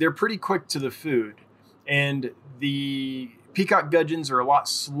them, they're pretty quick to the food. And the peacock gudgeons are a lot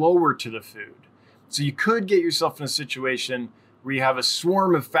slower to the food. So you could get yourself in a situation where you have a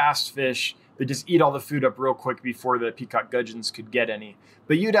swarm of fast fish that just eat all the food up real quick before the peacock gudgeons could get any.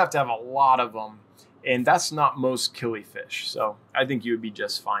 But you'd have to have a lot of them, and that's not most killifish. So I think you would be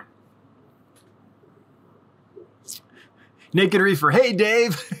just fine. Naked Reefer. Hey,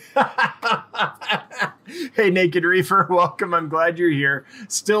 Dave. Hey, Naked Reefer. Welcome. I'm glad you're here.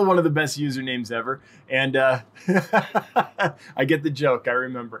 Still one of the best usernames ever. And I get the joke. I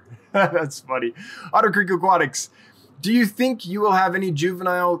remember. That's funny. Otter Creek Aquatics. Do you think you will have any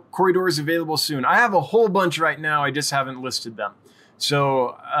juvenile corridors available soon? I have a whole bunch right now. I just haven't listed them.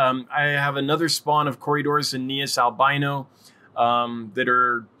 So I have another spawn of corridors in Neas albino that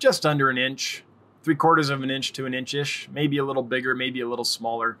are just under an inch. 3/4 of an inch to an inch-ish, maybe a little bigger, maybe a little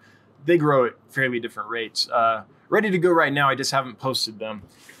smaller. They grow at fairly different rates. Ready to go right now. I just haven't posted them.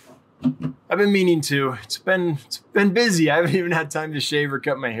 I've been meaning to. It's been busy. I haven't even had time to shave or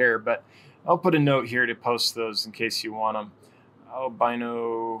cut my hair, but I'll put a note here to post those in case you want them.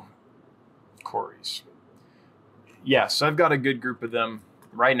 Albino Corys. Yes, I've got a good group of them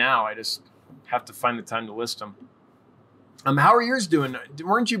right now. I just have to find the time to list them. How are yours doing?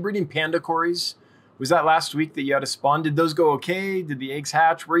 Weren't you breeding panda Corys? Was that last week that you had a spawn? Did those go okay? Did the eggs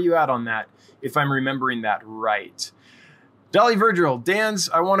hatch? Where are you at on that? If I'm remembering that right. Dolly Virgil, Dan's,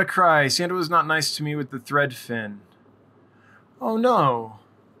 I want to cry. Santa was not nice to me with the thread fin. Oh no.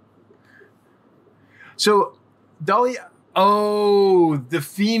 So Dolly, oh, the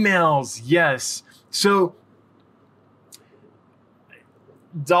females, yes. So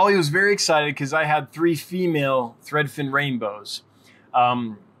Dolly was very excited because I had 3 female threadfin rainbows.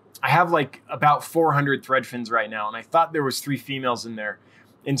 I have like about 400 threadfins right now, and I thought there was 3 females in there.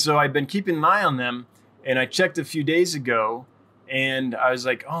 And so I've been keeping an eye on them, and I checked a few days ago, and I was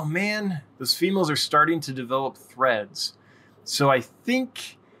like, oh man, those females are starting to develop threads. So I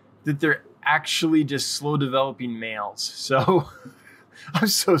think that they're actually just slow developing males. So I'm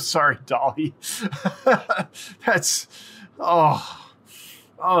so sorry, Dolly. That's, oh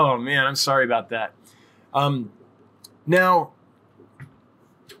man, I'm sorry about that. Now,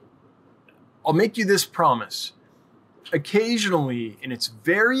 I'll make you this promise. Occasionally, and it's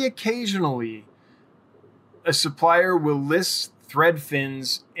very occasionally, a supplier will list thread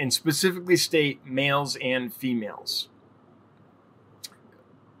fins and specifically state males and females.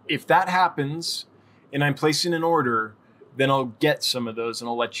 If that happens and I'm placing an order, then I'll get some of those and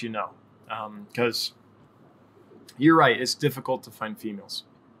I'll let you know. Because you're right, it's difficult to find females.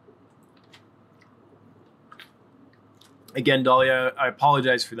 Again, Dolly, I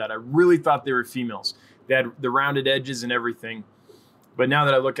apologize for that. I really thought they were females. They had the rounded edges and everything. But now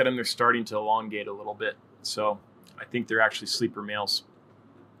that I look at them, they're starting to elongate a little bit. So I think they're actually sleeper males.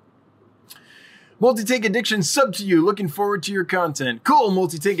 Multi-Tank Addiction, sub to you. Looking forward to your content. Cool,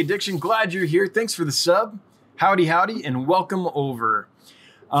 Multi-Tank Addiction. Glad you're here. Thanks for the sub. Howdy, howdy, and welcome over.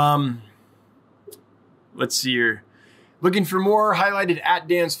 Let's see here. Looking for more highlighted at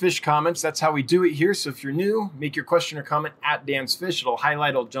Dan's Fish comments. That's how we do it here. So if you're new, make your question or comment at Dan's Fish. It'll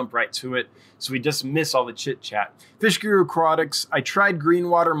highlight, I'll jump right to it. So we just miss all the chit chat. Fish Guru Aquatics. I tried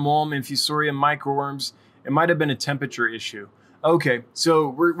green water mulm, Infusoria microworms. It might have been a temperature issue. Okay, so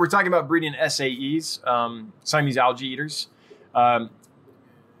we're talking about breeding SAEs, Siamese algae eaters.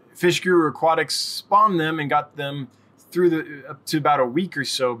 Fish Guru Aquatics spawned them and got them through up to about a week or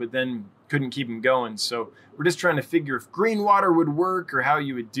so, but then couldn't keep them going. So we're just trying to figure if green water would work or how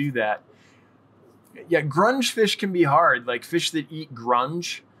you would do that. Yeah, grunge fish can be hard. Like fish that eat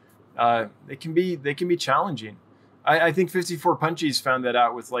grunge, they can be challenging. I think 54 Punchies found that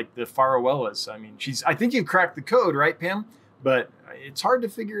out with like the Farawellas. I mean, I think you cracked the code, right, Pam? But it's hard to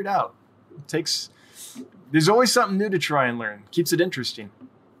figure it out. There's always something new to try and learn. Keeps it interesting.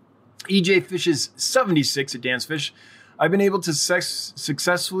 EJ Fishes 76 at Dan's Fish. I've been able to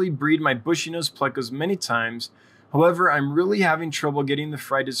successfully breed my bushy nose plecos many times. However, I'm really having trouble getting the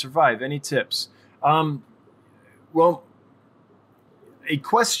fry to survive. Any tips? Well, a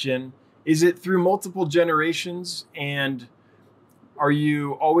question, is it through multiple generations, and are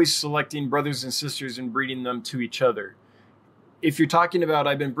you always selecting brothers and sisters and breeding them to each other? If you're talking about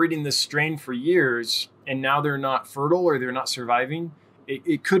I've been breeding this strain for years and now they're not fertile or they're not surviving,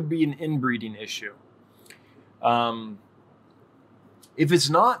 it could be an inbreeding issue. If it's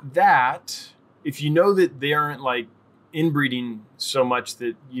not that, if you know that they aren't like inbreeding so much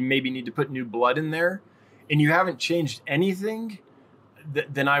that you maybe need to put new blood in there and you haven't changed anything,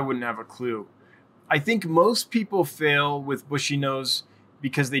 then I wouldn't have a clue. I think most people fail with bushy nose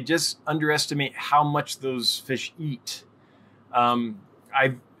because they just underestimate how much those fish eat. I'm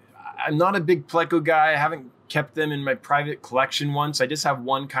not a big pleco guy. I haven't kept them in my private collection once. I just have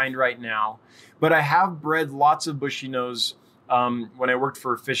one kind right now, but I have bred lots of bushy nose when I worked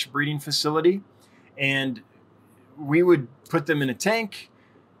for a fish breeding facility, and we would put them in a tank,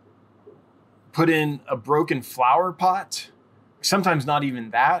 put in a broken flower pot, sometimes not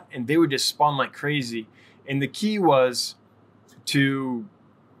even that, and they would just spawn like crazy. And the key was to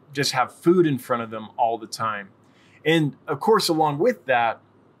just have food in front of them all the time. And of course, along with that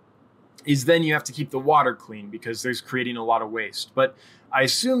is then you have to keep the water clean because there's creating a lot of waste. But I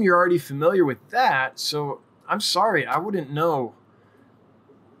assume you're already familiar with that. So I'm sorry, I wouldn't know.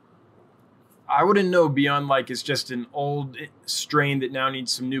 I wouldn't know beyond like it's just an old strain that now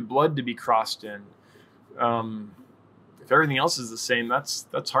needs some new blood to be crossed in. If everything else is the same, that's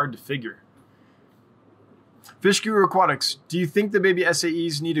hard to figure. Fish Guru Aquatics, do you think the baby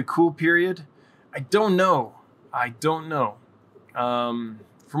SAEs need a cool period? I don't know.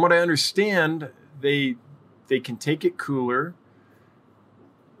 From what I understand, they can take it cooler.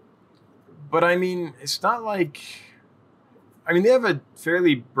 But I mean, it's not like, I mean, they have a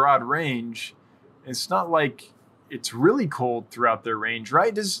fairly broad range. It's not like it's really cold throughout their range,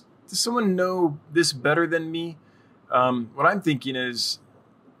 right? Does someone know this better than me? What I'm thinking is,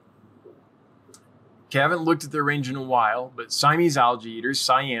 okay, I haven't looked at their range in a while, but Siamese algae eaters,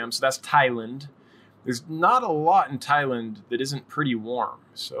 Siam, so that's Thailand. There's not a lot in Thailand that isn't pretty warm,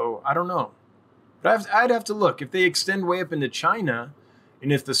 so I don't know. But I'd have to look. If they extend way up into China,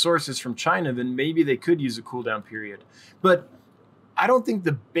 and if the source is from China, then maybe they could use a cool down period. But I don't think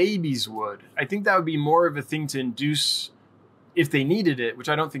the babies would. I think that would be more of a thing to induce, if they needed it, which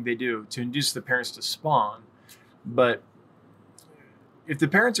I don't think they do, to induce the parents to spawn. But if the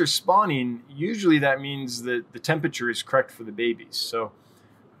parents are spawning, usually that means that the temperature is correct for the babies. So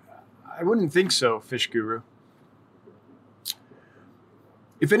I wouldn't think so, Fish Guru.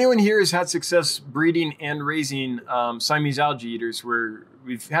 If anyone here has had success breeding and raising Siamese algae eaters,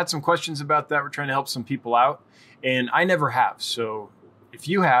 we've had some questions about that. We're trying to help some people out, and I never have. So if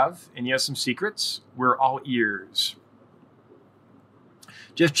you have, and you have some secrets, we're all ears.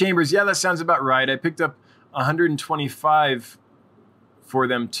 Jeff Chambers, yeah, that sounds about right. I picked up 125 for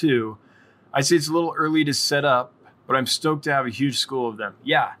them too. I say it's a little early to set up, but I'm stoked to have a huge school of them.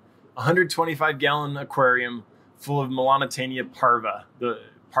 Yeah, 125-gallon aquarium full of Melanotania parva, the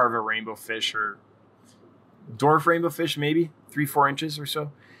parva rainbow fish, or dwarf rainbow fish, maybe 3-4 inches or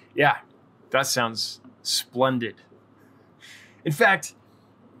so. Yeah, that sounds splendid. In fact,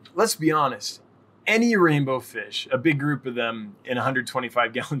 let's be honest, any rainbow fish, a big group of them in a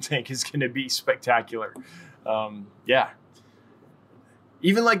 125-gallon tank is going to be spectacular. Yeah.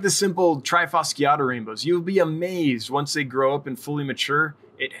 Even like the simple Trifasciata rainbows, you'll be amazed once they grow up and fully mature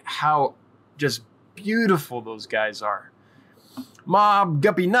at how just beautiful those guys are. Mob,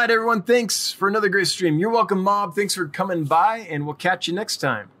 Guppy, night, everyone. Thanks for another great stream. You're welcome, Mob. Thanks for coming by, and we'll catch you next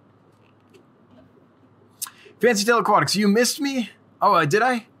time. Fancy Tail Aquatics, you missed me? Oh, did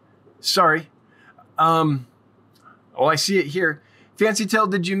I? Sorry. Oh, I see it here. Fancy Tail,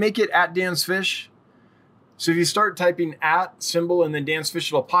 did you make it at Dan's Fish? So if you start typing at symbol and then Dan's Fish,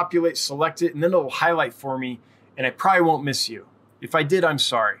 it'll populate, select it, and then it'll highlight for me, and I probably won't miss you. If I did, I'm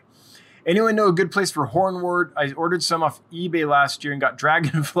sorry. Anyone know a good place for hornwort? I ordered some off eBay last year and got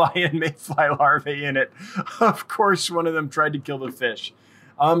dragonfly and mayfly larvae in it. Of course, one of them tried to kill the fish.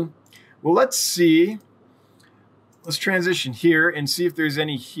 Well, let's see. Let's transition here and see if there's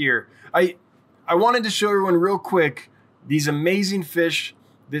any here. I wanted to show everyone real quick these amazing fish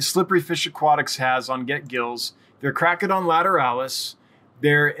that Slippery Fish Aquatics has on Get Gills. They're Cracodon lateralis.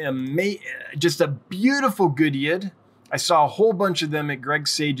 They're just a beautiful Goodyead. I saw a whole bunch of them at Greg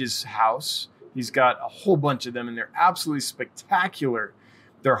Sage's house. He's got a whole bunch of them, and they're absolutely spectacular.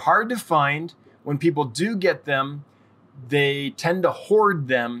 They're hard to find. When people do get them, they tend to hoard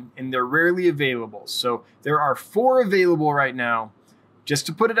them, and they're rarely available. So there are 4 available right now, just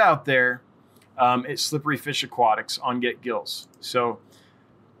to put it out there, at Slippery Fish Aquatics on Get Gills. So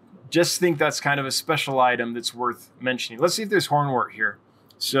just think that's kind of a special item that's worth mentioning. Let's see if there's hornwort here.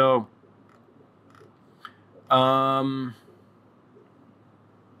 So,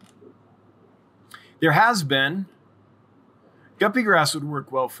 there has been. Guppy grass would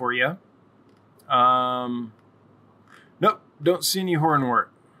work well for you. Nope, don't see any hornwort.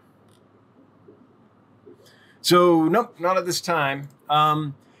 So, nope, not at this time.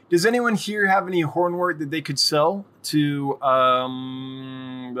 Does anyone here have any hornwort that they could sell to,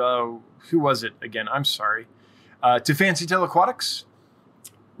 who was it again? I'm sorry. To Fancy Tail Aquatics?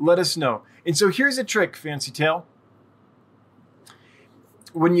 Let us know. And so here's a trick, Fancy Tail.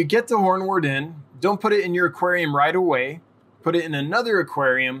 When you get the hornwort in, don't put it in your aquarium right away. Put it in another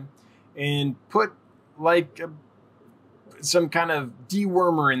aquarium and put like some kind of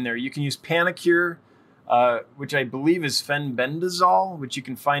dewormer in there. You can use Panacure, which I believe is fenbendazole, which you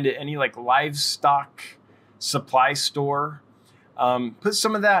can find at any like livestock supply store. Put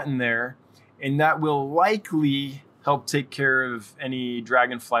some of that in there, and that will likely help take care of any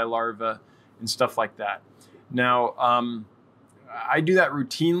dragonfly larvae and stuff like that. Now, I do that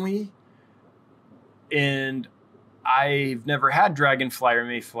routinely, and I've never had dragonfly or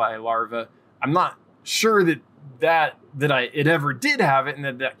mayfly larva. I'm not sure that it ever did have it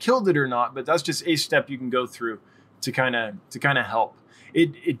and that killed it or not, but that's just a step you can go through to kind of help.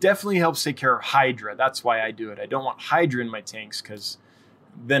 It definitely helps take care of Hydra. That's why I do it. I don't want Hydra in my tanks because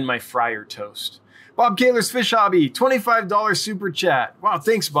then my fry are toast. Bob Kaler's Fish Hobby, $25 super chat. Wow,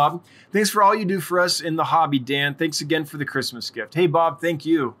 thanks, Bob. Thanks for all you do for us in the hobby, Dan. Thanks again for the Christmas gift. Hey, Bob, thank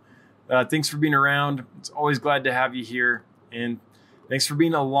you. Thanks for being around. It's always glad to have you here. And thanks for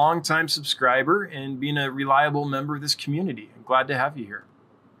being a longtime subscriber and being a reliable member of this community. I'm glad to have you here.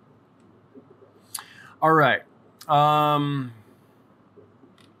 All right.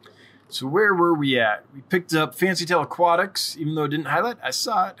 So where were we at? We picked up Fancy Tail Aquatics, even though it didn't highlight. I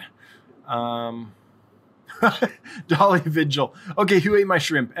saw it. Dolly Vigil. Okay, who ate my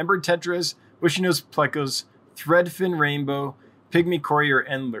shrimp? Ember Tetras, Bushy Nose Plecos, Threadfin Rainbow, Pygmy Cory, or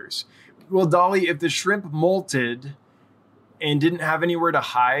Endlers. Well, Dolly, if the shrimp molted and didn't have anywhere to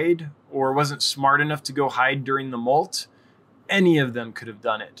hide or wasn't smart enough to go hide during the molt, any of them could have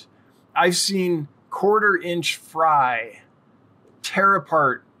done it. I've seen 1/4-inch fry tear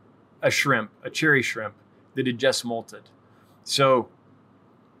apart a shrimp, a cherry shrimp that had just molted. So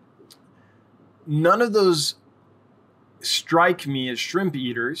none of those strike me as shrimp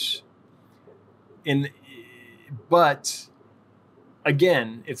eaters. But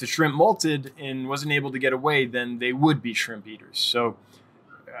again, if the shrimp molted and wasn't able to get away, then they would be shrimp eaters. So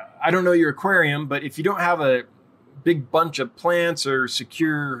I don't know your aquarium, but if you don't have a big bunch of plants or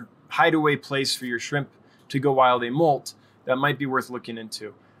secure hideaway place for your shrimp to go while they molt, that might be worth looking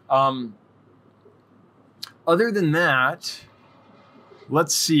into. Other than that,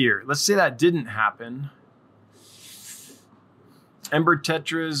 let's see here. Let's say that didn't happen. Ember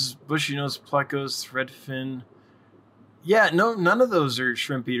Tetras, Bushy Nose Plecos, Threadfin. Yeah, no, none of those are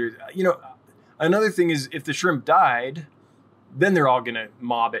shrimp eaters. You know, another thing is if the shrimp died, then they're all going to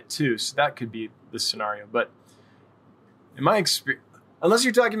mob it too. So that could be the scenario. But in my experience, unless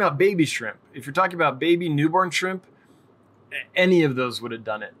you're talking about baby shrimp, if you're talking about baby newborn shrimp, any of those would have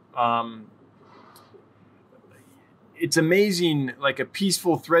done it. It's amazing, like a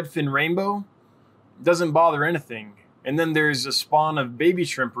peaceful threadfin rainbow doesn't bother anything. And then there's a spawn of baby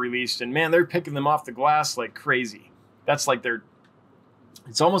shrimp released, and man, they're picking them off the glass like crazy. That's like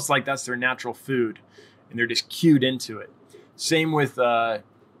it's almost like that's their natural food, and they're just cued into it. Same with a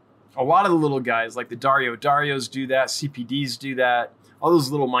lot of the little guys, like the Dario. Darios do that, CPDs do that, all those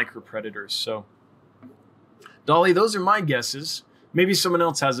little micro predators. So, Dolly, those are my guesses. Maybe someone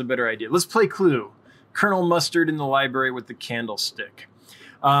else has a better idea. Let's play Clue. Colonel Mustard in the library with the candlestick.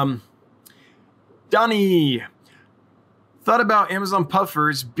 Donnie, thought about Amazon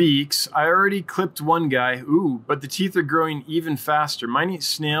puffers, beaks. I already clipped one guy. Ooh, but the teeth are growing even faster. Mine eat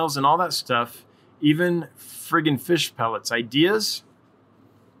snails and all that stuff. Even friggin' fish pellets. Ideas?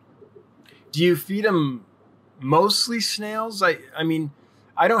 Do you feed them mostly snails? I mean,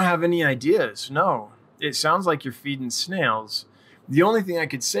 I don't have any ideas. No, it sounds like you're feeding snails. The only thing I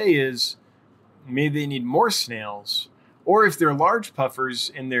could say is maybe they need more snails, or if they're large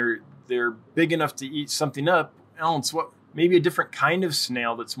puffers and they're big enough to eat something up else, maybe a different kind of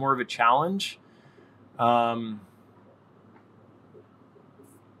snail that's more of a challenge. I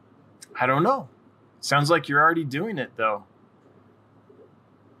don't know. Sounds like you're already doing it though.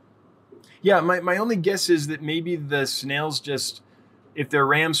 Yeah, my only guess is that maybe the snails just, if they're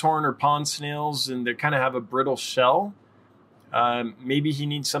ram's horn or pond snails and they kind of have a brittle shell, maybe he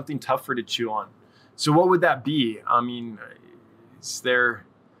needs something tougher to chew on. So what would that be? I mean,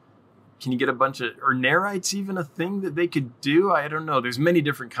 can you get a bunch of, or nerites even a thing that they could do? I don't know. There's many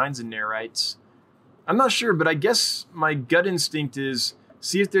different kinds of nerites. I'm not sure, but I guess my gut instinct is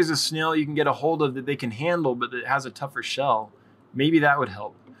see if there's a snail you can get a hold of that they can handle, but that has a tougher shell. Maybe that would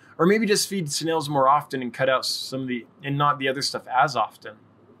help. Or maybe just feed snails more often and cut out some of and not the other stuff as often.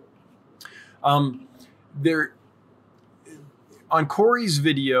 On Corey's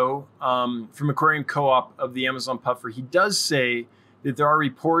video from Aquarium Co-op of the Amazon puffer, he does say that there are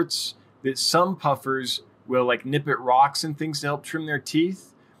reports that some puffers will like nip at rocks and things to help trim their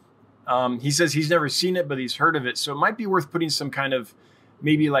teeth. He says he's never seen it, but he's heard of it. So it might be worth putting some kind of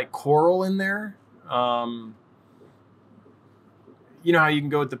maybe like coral in there. You know how you can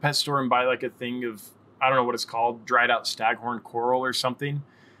go at the pet store and buy like a thing of, I don't know what it's called, dried out staghorn coral or something.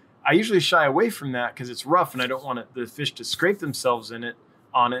 I usually shy away from that because it's rough and I don't want the fish to scrape themselves on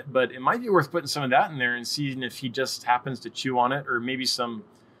it, but it might be worth putting some of that in there and seeing if he just happens to chew on it, or maybe some,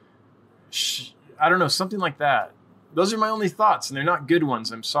 I don't know, something like that. Those are my only thoughts, and they're not good ones.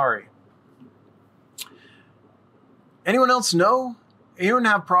 I'm sorry. Anyone else know? Anyone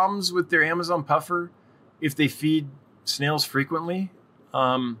have problems with their Amazon puffer if they feed snails frequently?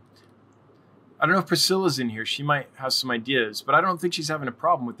 I don't know if Priscilla's in here. She might have some ideas, but I don't think she's having a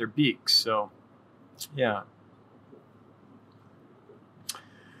problem with their beaks. So, yeah.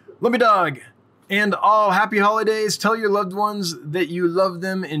 Lumpy Dog. And all happy holidays. Tell your loved ones that you love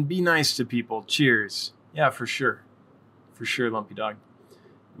them and be nice to people. Cheers. Yeah, for sure. For sure, Lumpy Dog.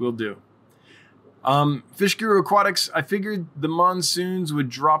 Will do. Fish Guru Aquatics. I figured the monsoons would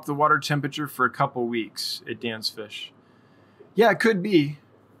drop the water temperature for a couple weeks at Dan's Fish. Yeah, it could be.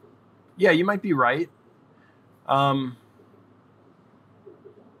 Yeah, you might be right.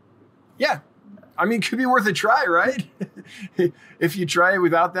 Yeah. I mean, it could be worth a try, right? If you try it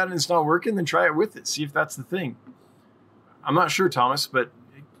without that and it's not working, then try it with it. See if that's the thing. I'm not sure, Thomas, but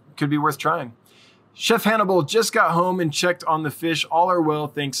it could be worth trying. Chef Hannibal just got home and checked on the fish. All are well.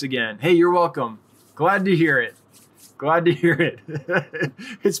 Thanks again. Hey, you're welcome. Glad to hear it. Glad to hear it.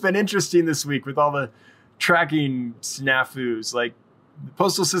 It's been interesting this week with all the tracking snafus. Like, the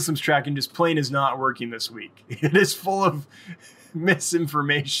postal system's tracking just plain is not working this week. It is full of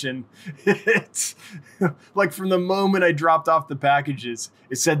misinformation. It's like from the moment I dropped off the packages,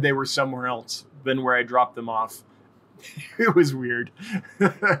 it said they were somewhere else than where I dropped them off. It was weird.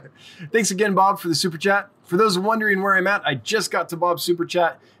 Thanks again, Bob, for the super chat. For those wondering where I'm at, I just got to Bob's super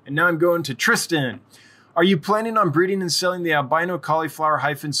chat, and now I'm going to Tristan. Are you planning on breeding and selling the albino cauliflower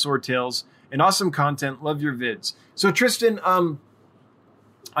hyphen swordtails? And awesome content. Love your vids. So Tristan, I'm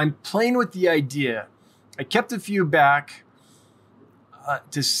playing with the idea. I kept a few back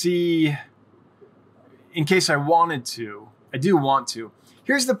to see in case I wanted to. I do want to.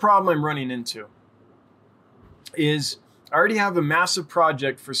 Here's the problem I'm running into. Is I already have a massive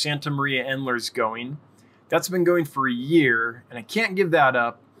project for Santa Maria Endlers going. That's been going for a year, and I can't give that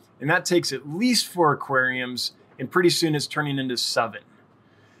up. And that takes at least 4 aquariums, and pretty soon it's turning into 7.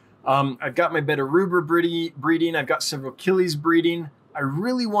 I've got my Betta Rubra breeding. I've got several Achilles breeding. I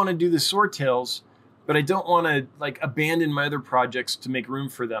really want to do the swordtails, but I don't want to like abandon my other projects to make room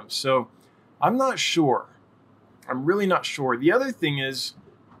for them. So I'm not sure. I'm really not sure. The other thing is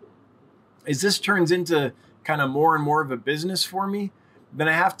this turns into kind of more and more of a business for me, then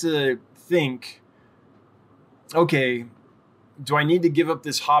I have to think, okay, do I need to give up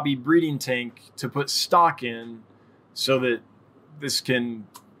this hobby breeding tank to put stock in so that this can,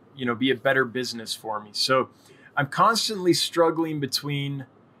 be a better business for me? So I'm constantly struggling between,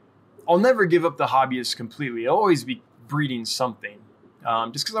 I'll never give up the hobbyist completely. I'll always be breeding something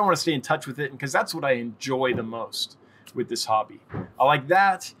just because I want to stay in touch with it and because that's what I enjoy the most with this hobby. I like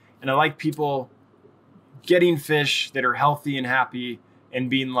that, and I like people getting fish that are healthy and happy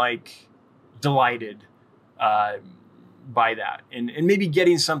and being like delighted by that and maybe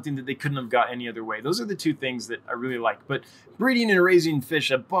getting something that they couldn't have got any other way. Those are the two things that I really like. But breeding and raising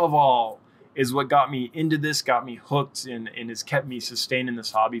fish above all is what got me into this, got me hooked, and has kept me sustaining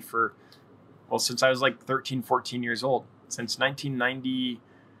this hobby for, since I was like 13, 14 years old. Since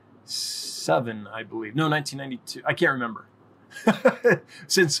 1997, I believe. No, 1992. I can't remember.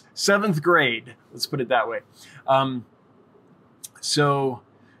 Since 7th grade, let's put it that way. So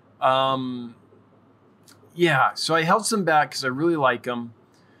I held some back because I really like them.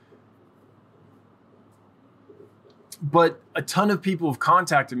 But a ton of people have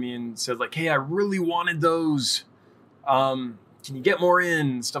contacted me and said like, hey, I really wanted those. Can you get more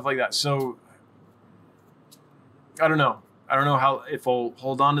in? Stuff like that. So I don't know. I don't know if I'll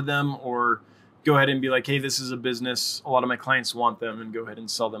hold on to them or go ahead and be like, hey, this is a business. A lot of my clients want them, and go ahead and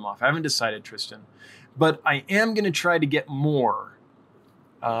sell them off. I haven't decided, Tristan. But I am going to try to get more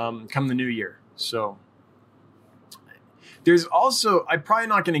come the new year. So there's also, I'm probably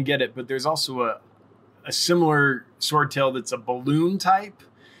not going to get it, but there's also a similar swordtail that's a balloon type.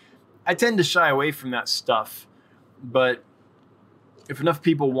 I tend to shy away from that stuff, but if enough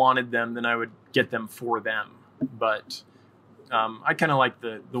people wanted them, then I would get them for them. But I kind of like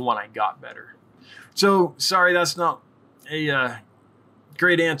the one I got better. So sorry, that's not a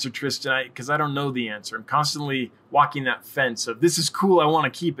great answer, Tristan, because I don't know the answer. I'm constantly walking that fence of this is cool, I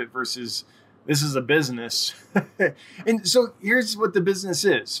want to keep it, versus this is a business. And so here's what the business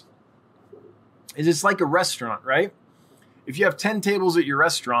is it's like a restaurant, right? If you have 10 tables at your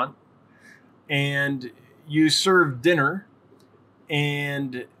restaurant and you serve dinner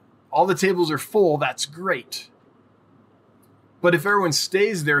and all the tables are full, that's great. But if everyone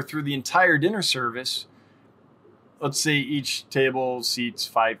stays there through the entire dinner service, let's say each table seats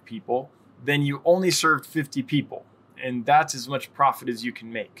 5 people, then you only served 50 people, and that's as much profit as you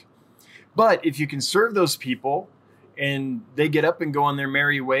can make. But if you can serve those people and they get up and go on their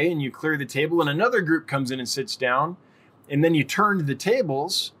merry way and you clear the table and another group comes in and sits down, and then you turned the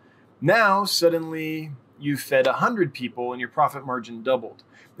tables, now suddenly you fed 100 people and your profit margin doubled.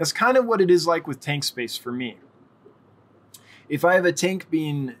 That's kind of what it is like with tank space for me. If I have a tank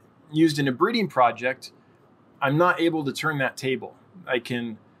being used in a breeding project, I'm not able to turn that table. I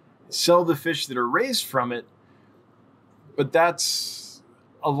can sell the fish that are raised from it, but that's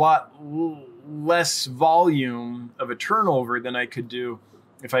a lot less volume of a turnover than I could do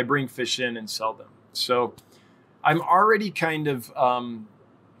if I bring fish in and sell them. So I'm already kind of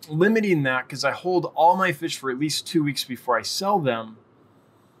limiting that because I hold all my fish for at least 2 weeks before I sell them.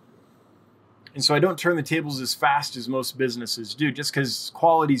 And so I don't turn the tables as fast as most businesses do, just because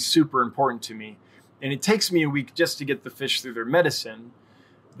quality is super important to me. And it takes me a week just to get the fish through their medicine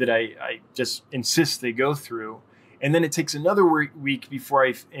that I just insist they go through. And then it takes another week before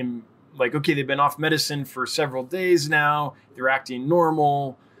I am like, okay, they've been off medicine for several days now. They're acting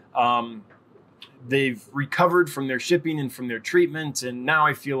normal. They've recovered from their shipping and from their treatment. And now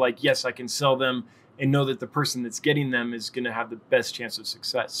I feel like, yes, I can sell them and know that the person that's getting them is going to have the best chance of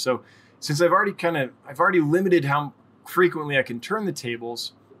success. So since I've already limited how frequently I can turn the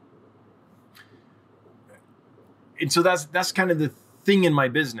tables. And so that's kind of the thing in my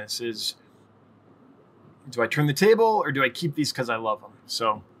business is, do I turn the table or do I keep these because I love them?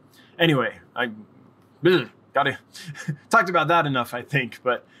 So anyway, I gotta talked about that enough, I think,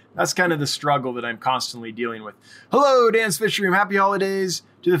 but that's kind of the struggle that I'm constantly dealing with. Hello, Dan's Fish Room. Happy holidays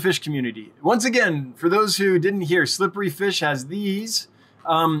to the fish community. Once again, for those who didn't hear, Slippery Fish has these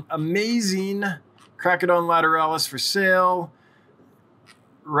amazing Cracodon lateralis for sale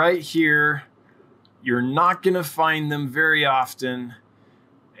right here. You're not going to find them very often.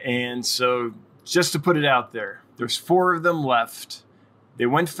 And so just to put it out there, there's 4 of them left. They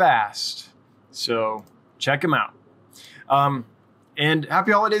went fast. So check them out. And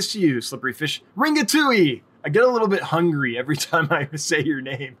happy holidays to you, Slippery Fish. Ringatui. I get a little bit hungry every time I say your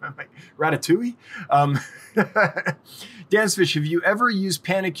name. I'm like, Ratatouille? Dan's Fish, have you ever used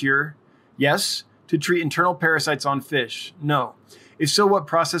Panacur? Yes. To treat internal parasites on fish? No. If so, what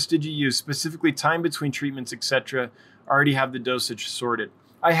process did you use? Specifically time between treatments, etc. Already have the dosage sorted.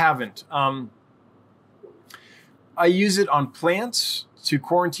 I haven't. I use it on plants to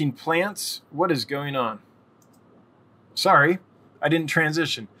quarantine plants. What is going on? Sorry, I didn't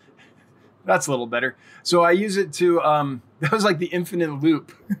transition. That's a little better. So I use it to, that was like the infinite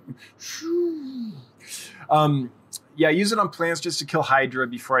loop. Yeah, I use it on plants just to kill Hydra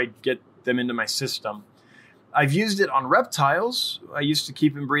before I get them into my system. I've used it on reptiles. I used to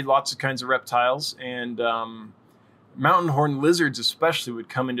keep and breed lots of kinds of reptiles, and mountain horn lizards especially would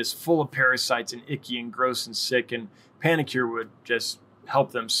come in just full of parasites and icky and gross and sick, and Panacur would just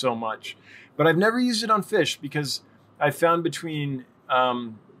help them so much. But I've never used it on fish because I found between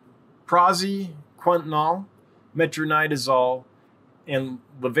Prazi, Quintanol, metronidazole, and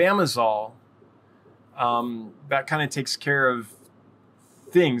levamisole, that kind of takes care of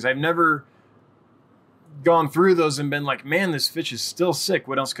things. I've never gone through those and been like, man, this fish is still sick.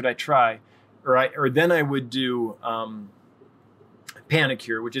 What else could I try? Or then I would do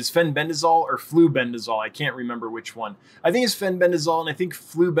Panacur, which is fenbendazole or flubendazole. I can't remember which one. I think it's fenbendazole, and I think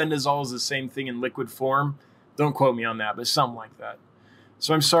flubendazole is the same thing in liquid form. Don't quote me on that, but something like that.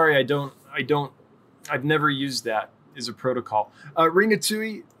 So I'm sorry, I've never used that as a protocol.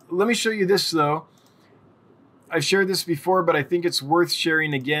 Ringatui, let me show you this though. I've shared this before, but I think it's worth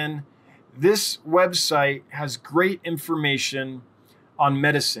sharing again. This website has great information on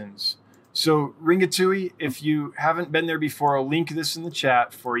medicines. So Ringatui, if you haven't been there before, I'll link this in the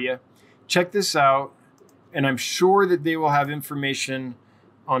chat for you. Check this out, and I'm sure that they will have information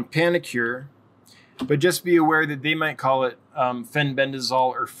on Panacur, but just be aware that they might call it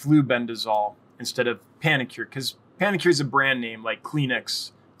fenbendazole or flubendazole instead of Panacur, because Panacur is a brand name like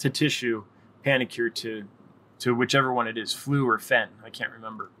Kleenex to tissue, Panacur to whichever one it is, flu or fen, I can't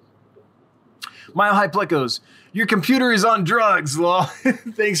remember. Mile High Plecos, your computer is on drugs, lol.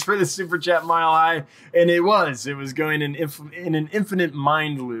 Thanks for the super chat, Mile High. And it was going in an infinite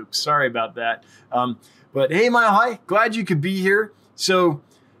mind loop. Sorry about that. But hey, Mile High, glad you could be here. So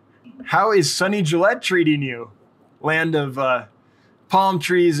how is sunny Gillette treating you? Land of palm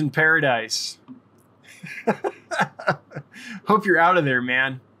trees and paradise. Hope you're out of there,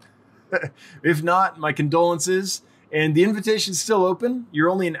 man. If not, my condolences. And the invitation's still open. You're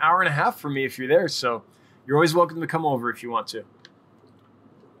only an hour and a half from me if you're there, so you're always welcome to come over if you want to.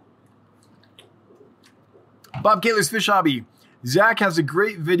 Bob Kaler's Fish Hobby. Zach has a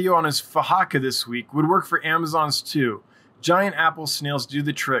great video on his Fahaka this week. Would work for Amazon's too. Giant apple snails do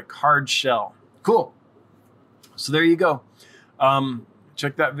the trick. Hard shell. Cool. So there you go.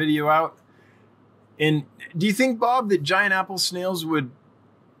 Check that video out. And do you think, Bob, that giant apple snails would,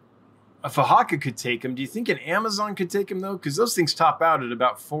 a Fahaka could take them? Do you think an Amazon could take them, though? Because those things top out at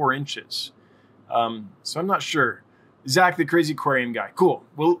about 4 inches. So I'm not sure. Zach, the crazy aquarium guy. Cool.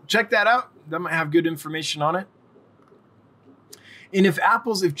 Well, check that out. That might have good information on it. And if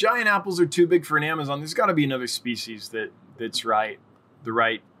giant apples are too big for an Amazon, there's got to be another species that's right, the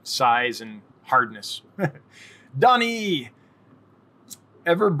right size and hardness. Donnie,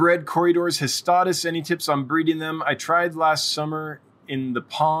 ever bred corridors Histatus? Any tips on breeding them? I tried last summer in the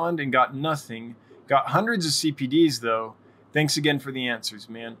pond and got nothing. Got hundreds of CPDs though. Thanks again for the answers,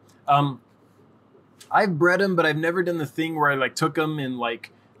 man. I've bred them, but I've never done the thing where I like took them and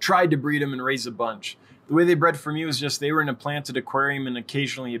like tried to breed them and raise a bunch. The way they bred for me was just they were in a planted aquarium and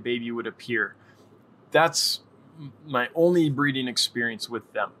occasionally a baby would appear. That's my only breeding experience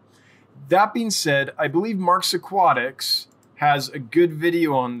with them. That being said, I believe Marks Aquatics has a good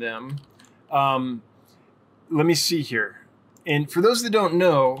video on them. Let me see here. And for those that don't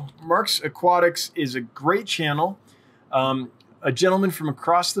know, Marks Aquatics is a great channel. A gentleman from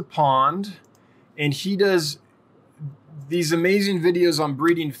across the pond, and he does these amazing videos on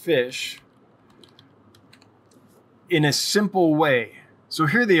breeding fish in a simple way. So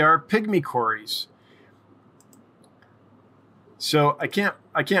here they are, pygmy cories. So I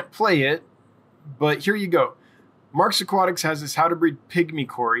can't play it, but here you go. Marks Aquatics has this how to breed pygmy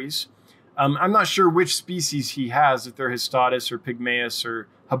cories. I'm not sure which species he has, if they're Histatus or Pygmaeus or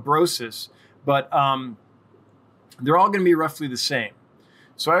Habrosus, but they're all going to be roughly the same.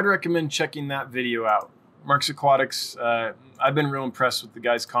 So I'd recommend checking that video out. Marks Aquatics, I've been real impressed with the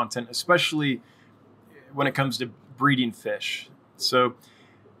guy's content, especially when it comes to breeding fish. So,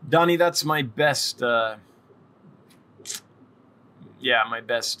 Donnie, that's my best,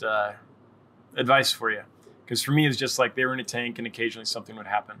 advice for you. Because for me, it's just like they were in a tank and occasionally something would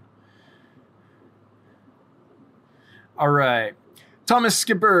happen. All right. Thomas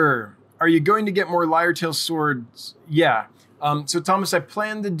Skipper, are you going to get more lyre-tail swords? Yeah. So, Thomas, I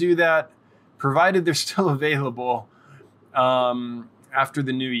plan to do that provided they're still available after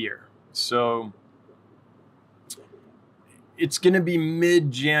the new year. So it's going to be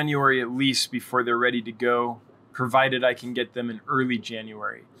mid-January at least before they're ready to go, provided I can get them in early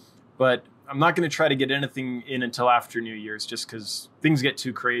January. But I'm not going to try to get anything in until after New Year's just because things get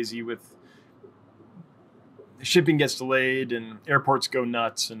too crazy with shipping gets delayed and airports go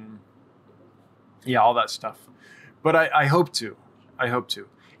nuts and yeah, all that stuff. But I hope to.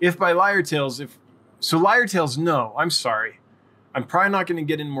 If by lyre-tails, lyre-tails, no, I'm sorry. I'm probably not going to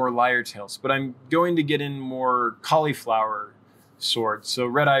get in more lyre-tails, but I'm going to get in more cauliflower swords. So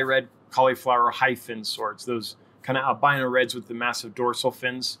red-eye red cauliflower high-fin swords, those kind of albino reds with the massive dorsal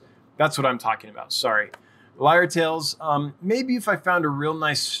fins. That's what I'm talking about, sorry. Lyre-tails, maybe if I found a real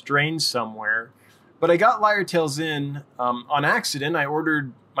nice strain somewhere, but I got lyre-tails in on accident. I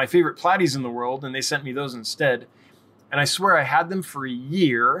ordered my favorite platies in the world, and they sent me those instead. And I swear I had them for a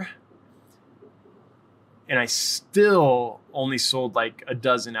year, and I still only sold like a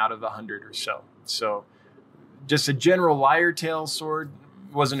dozen out of 100 or so. So just a general lyre-tail sword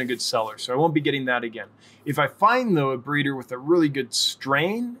wasn't a good seller, so I won't be getting that again. If I find, though, a breeder with a really good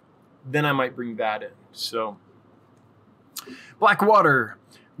strain, then I might bring that in. So Blackwater,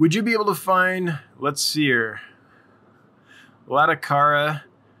 would you be able to find, let's see here, Latacara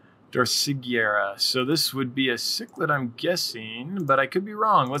dorsigera. So this would be a cichlid, I'm guessing, but I could be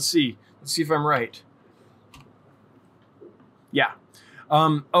wrong. Let's see if I'm right. Yeah.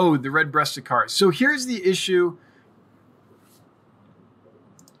 The red-breasted car. So here's the issue.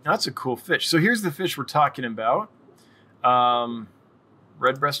 That's a cool fish. So here's the fish we're talking about.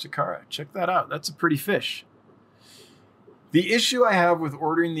 Red-breasted acara. Check that out. That's a pretty fish. The issue I have with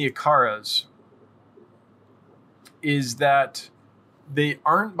ordering the acaras is that they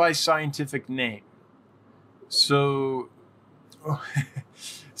aren't by scientific name. So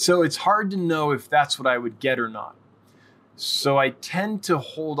it's hard to know if that's what I would get or not. So I tend to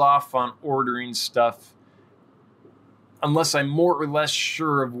hold off on ordering stuff unless I'm more or less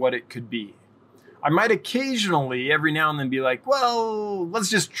sure of what it could be. I might occasionally, every now and then, be like, well, let's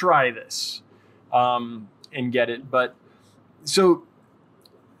just try this and get it. But so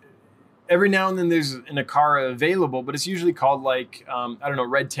every now and then there's an acara available, but it's usually called like,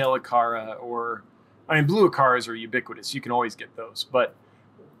 red tail acara, or, blue acaras are ubiquitous. You can always get those. But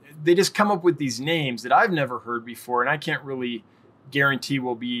they just come up with these names that I've never heard before, and I can't really guarantee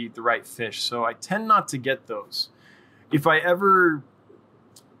will be the right fish. So I tend not to get those. If I ever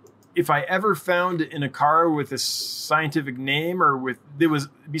found an acara with a scientific name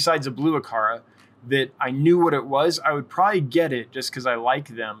besides a blue acara that I knew what it was, I would probably get it just because I like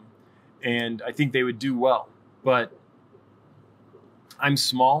them and I think they would do well. But I'm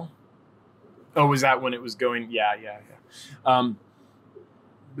small. Oh, was that when it was going? Yeah. But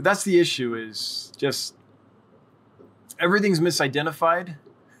that's the issue, is just everything's misidentified.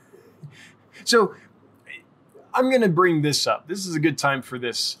 So I'm going to bring this up. This is a good time for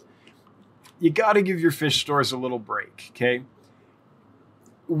this. You got to give your fish stores a little break, okay?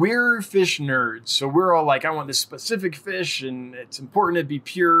 We're fish nerds, so we're all like, I want this specific fish, and it's important to be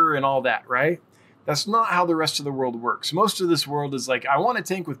pure and all that, right? That's not how the rest of the world works. Most of this world is like, I want a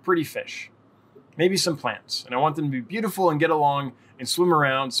tank with pretty fish, maybe some plants, and I want them to be beautiful and get along and swim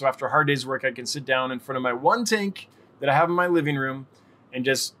around, so after a hard day's work, I can sit down in front of my one tank that I have in my living room and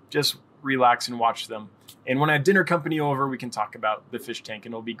just relax and watch them. And when I have dinner company over, we can talk about the fish tank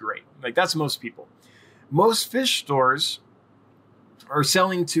and it'll be great. Like, that's most people. Most fish stores are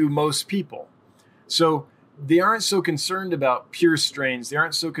selling to most people. So they aren't so concerned about pure strains. They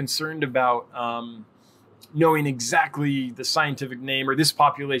aren't so concerned about knowing exactly the scientific name or this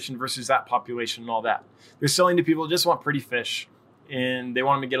population versus that population and all that. They're selling to people who just want pretty fish and they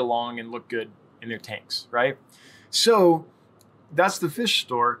want them to get along and look good in their tanks, right? So that's the fish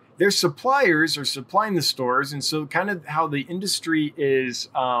store. Their suppliers are supplying the stores. And so kind of how the industry is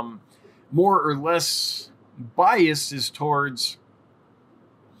more or less biased is towards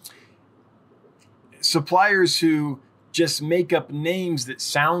suppliers who just make up names that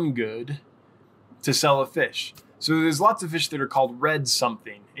sound good to sell a fish. So there's lots of fish that are called red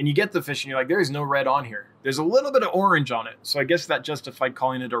something. And you get the fish and you're like, there is no red on here. There's a little bit of orange on it. So I guess that justified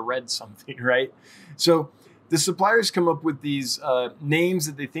calling it a red something, right? So the suppliers come up with these names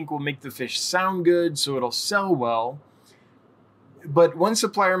that they think will make the fish sound good, so it'll sell well. But one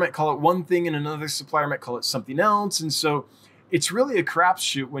supplier might call it one thing and another supplier might call it something else. And so it's really a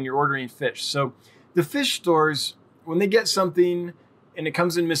crapshoot when you're ordering fish. So the fish stores, when they get something and it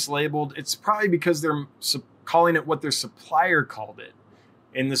comes in mislabeled, it's probably because they're calling it what their supplier called it.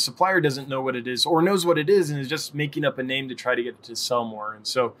 And the supplier doesn't know what it is or knows what it is and is just making up a name to try to get it to sell more. And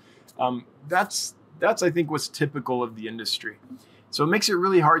so that's I think, what's typical of the industry. So it makes it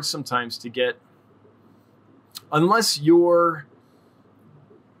really hard sometimes to get, unless you're,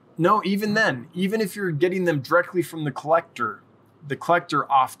 no, even then, even if you're getting them directly from the collector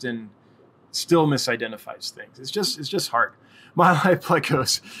often still misidentifies things. It's just hard. Mile High Plug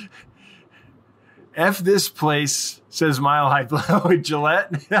goes, F this place, says Mile High Plug.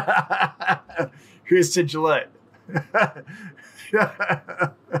 Gillette. Here's to Gillette.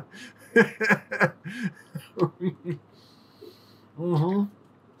 Mm-hmm.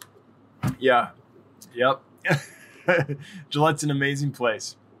 Yeah. Yep. Gillette's an amazing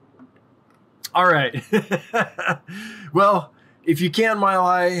place. All right. Well, if you can, Mile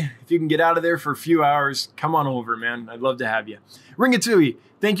High, if you can get out of there for a few hours, come on over, man. I'd love to have you. Ringatui,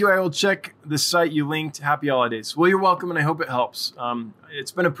 thank you. I will check the site you linked. Happy holidays. Well, you're welcome, and I hope it helps.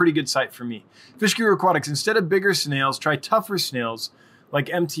 It's been a pretty good site for me. Fish Guru Aquatics, instead of bigger snails, try tougher snails like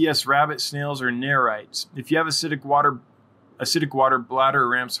MTS rabbit snails or nerites. If you have acidic water, bladder or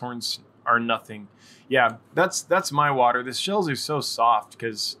ram's horns are nothing. Yeah, that's my water. The shells are so soft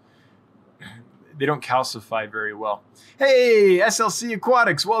because they don't calcify very well. Hey, SLC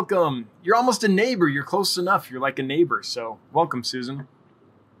Aquatics, welcome. You're almost a neighbor. You're close enough. You're like a neighbor. So welcome, Susan.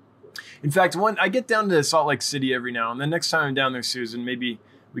 In fact, I get down to Salt Lake City every now and then. Next time I'm down there, Susan, maybe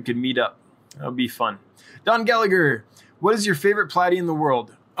we could meet up. That'll be fun. Don Gallagher, what is your favorite platy in the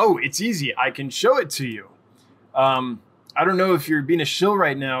world? Oh, it's easy. I can show it to you. I don't know if you're being a shill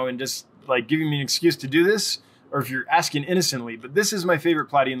right now and just like giving me an excuse to do this, or if you're asking innocently, but this is my favorite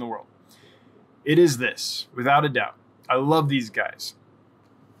platy in the world. It is this, without a doubt. I love these guys.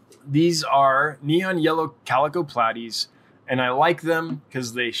 These are neon yellow calico platies, and I like them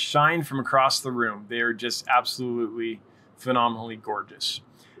because they shine from across the room. They are just absolutely phenomenally gorgeous.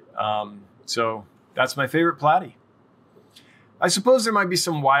 So that's my favorite platy. I suppose there might be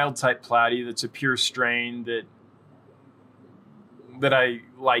some wild type platy that's a pure strain that I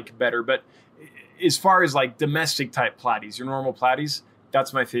like better. But as far as like domestic type platies, your normal platies,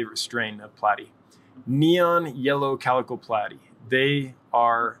 that's my favorite strain of platy. Neon yellow calico platy. They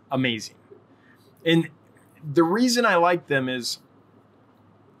are amazing. And the reason I like them is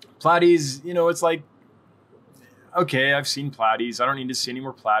platies, it's like, okay, I've seen platies. I don't need to see any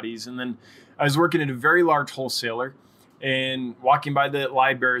more platies. And then I was working at a very large wholesaler and walking by the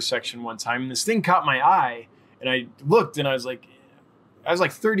live section one time, and this thing caught my eye, and I looked, and I was like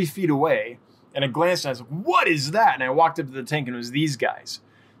 30 feet away, and I glanced, and I was like, what is that? And I walked up to the tank, and it was these guys.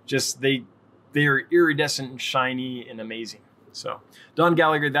 Just, they are iridescent and shiny and amazing. So, Don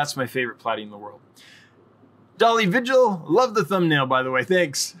Gallagher, that's my favorite platy in the world. Dolly Vigil, love the thumbnail, by the way.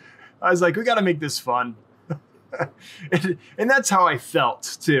 Thanks. I was like, we got to make this fun. And that's how I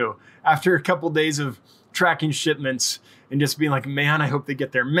felt too. After a couple days of tracking shipments and just being like, man, I hope they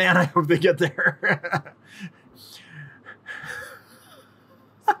get there. Man, I hope they get there.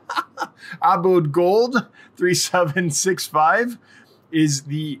 Abode Gold 3765 is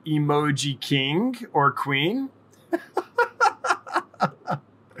the emoji king or queen.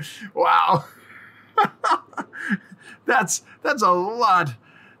 Wow. That's a lot.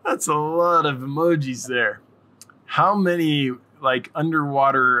 That's a lot of emojis there. How many like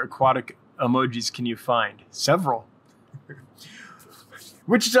underwater aquatic emojis can you find? Several.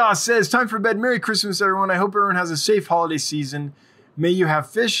 Wichita says, time for bed. Merry Christmas, everyone. I hope everyone has a safe holiday season. May you have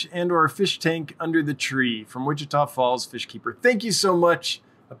fish and or a fish tank under the tree. From Wichita Falls, Fish Keeper. Thank you so much.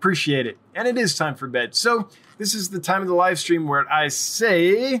 Appreciate it. And it is time for bed. So this is the time of the live stream where I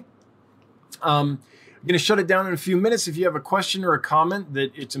say, I'm going to shut it down in a few minutes. If you have a question or a comment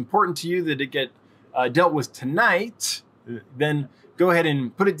that it's important to you that it get dealt with tonight, then go ahead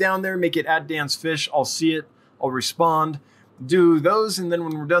and put it down there. Make it @DansFish. I'll see it. I'll respond. Do those. And then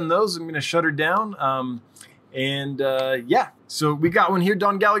when we're done those, I'm going to shut her down. Yeah, so we got one here.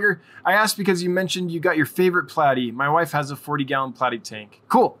 Don Gallagher, I asked because you mentioned you got your favorite platy. My wife has a 40-gallon platy tank.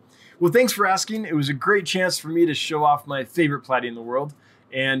 Cool. Well, thanks for asking. It was a great chance for me to show off my favorite platy in the world.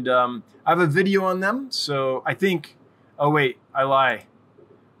 And I have a video on them. So I think, oh wait, I lie.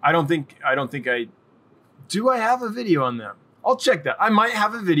 I don't think do I have a video on them? I'll check that. I might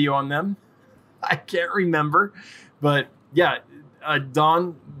have a video on them. I can't remember, but yeah,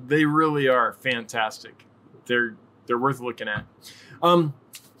 Don, they really are fantastic. They're worth looking at.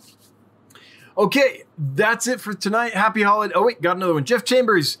 Okay, that's it for tonight. Happy holiday. Oh wait, got another one. Jeff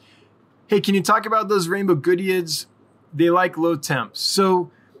Chambers. Hey, can you talk about those rainbow goodeids? They like low temps.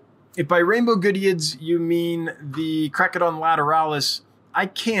 So if by rainbow goodeids you mean the Cracodon lateralis, I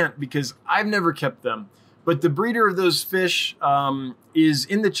can't because I've never kept them. But the breeder of those fish is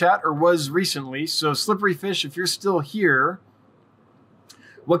in the chat or was recently. So Slippery Fish, if you're still here,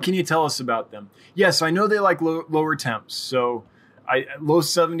 what can you tell us about them? Yes, I know they like lower temps. So low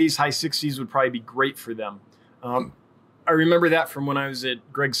 70s, high 60s would probably be great for them. I remember that from when I was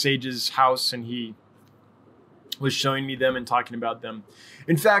at Greg Sage's house and he was showing me them and talking about them.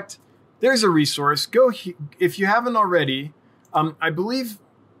 In fact, there's a resource. Go if you haven't already. I believe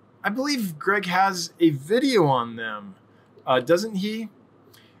Greg has a video on them, doesn't he?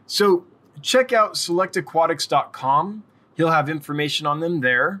 So check out selectaquatics.com. He'll have information on them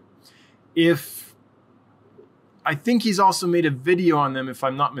there. I think he's also made a video on them, if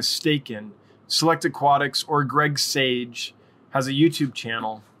I'm not mistaken. Select Aquatics or Greg Sage has a YouTube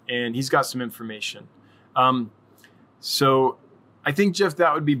channel, and he's got some information. So I think, Jeff,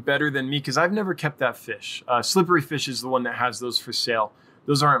 that would be better than me because I've never kept that fish. Slippery Fish is the one that has those for sale.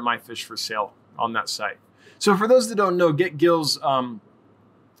 Those aren't my fish for sale on that site. So for those that don't know, Get Gills,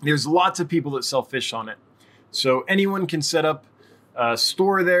 there's lots of people that sell fish on it. So anyone can set up a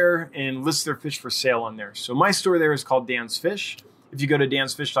store there and list their fish for sale on there. So my store there is called Dan's Fish. If you go to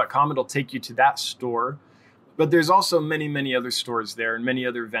dansfish.com, it'll take you to that store. But there's also many, many other stores there and many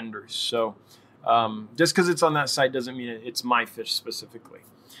other vendors. So just because it's on that site doesn't mean it's my fish specifically.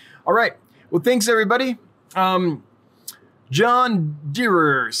 All right. Well, thanks, everybody. John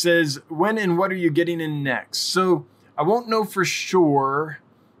Deerer says, when and what are you getting in next? So I won't know for sure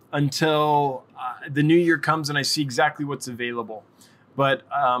until the new year comes and I see exactly what's available. But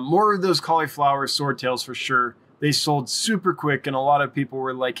more of those cauliflower swordtails for sure. They sold super quick and a lot of people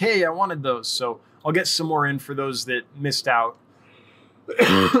were like, hey, I wanted those. So I'll get some more in for those that missed out.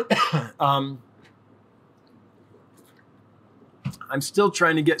 I'm still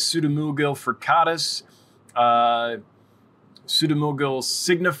trying to get Pseudomugil furcatus, Pseudomugil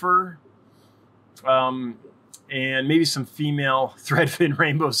signifer, and maybe some female threadfin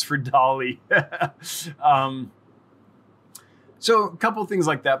rainbows for Dolly. So a couple things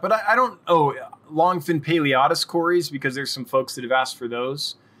like that, but I don't, longfin paleotis cories, because there's some folks that have asked for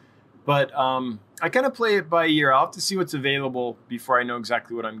those. But I kind of play it by ear. I'll have to see what's available before I know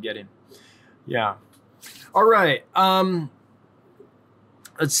exactly what I'm getting. Yeah. All right.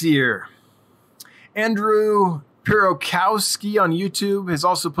 Let's see here. Andrew Pirokowski on YouTube has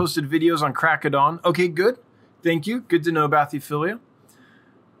also posted videos on Cracodon. Okay, good. Thank you. Good to know, Bathyphilia.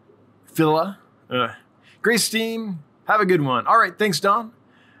 Grace Steam, have a good one. All right, thanks, Don.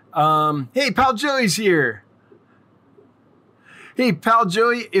 Hey, Pal Joey's here. Hey, Pal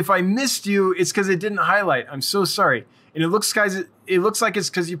Joey, if I missed you, it's because it didn't highlight. I'm so sorry. And it looks like it's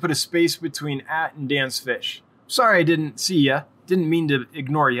because you put a space between @ and Dan's Fish. Sorry I didn't see ya. Didn't mean to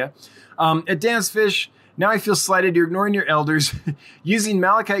ignore you. At Dan's Fish, Now I feel slighted. You're ignoring your elders. Using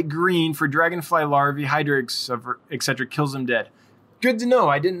malachite green for dragonfly larvae, hydra, etc. kills them dead. Good to know.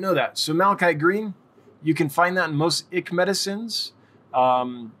 I didn't know that. So malachite green, you can find that in most ick medicines.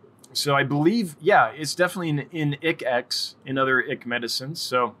 So I believe, yeah, it's definitely in ick X, in other ick medicines.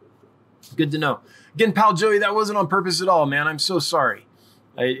 So good to know. Again, pal Joey, that wasn't on purpose at all, man. I'm so sorry.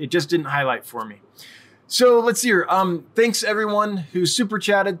 It just didn't highlight for me. So let's see here. Thanks everyone who super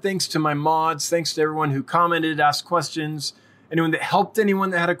chatted. Thanks to my mods. Thanks to everyone who commented, asked questions. Anyone that helped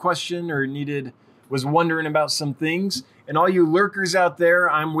anyone that had a question or was wondering about some things. And all you lurkers out there,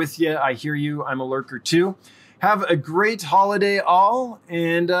 I'm with you. I hear you. I'm a lurker too. Have a great holiday all.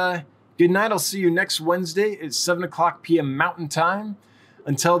 And good night. I'll see you next Wednesday at 7:00 p.m. Mountain Time.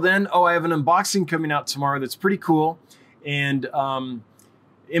 Until then, I have an unboxing coming out tomorrow that's pretty cool. And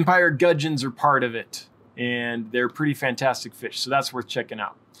Empire Gudgeons are part of it. And they're pretty fantastic fish. So that's worth checking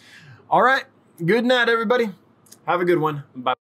out. All right. Good night, everybody. Have a good one. Bye.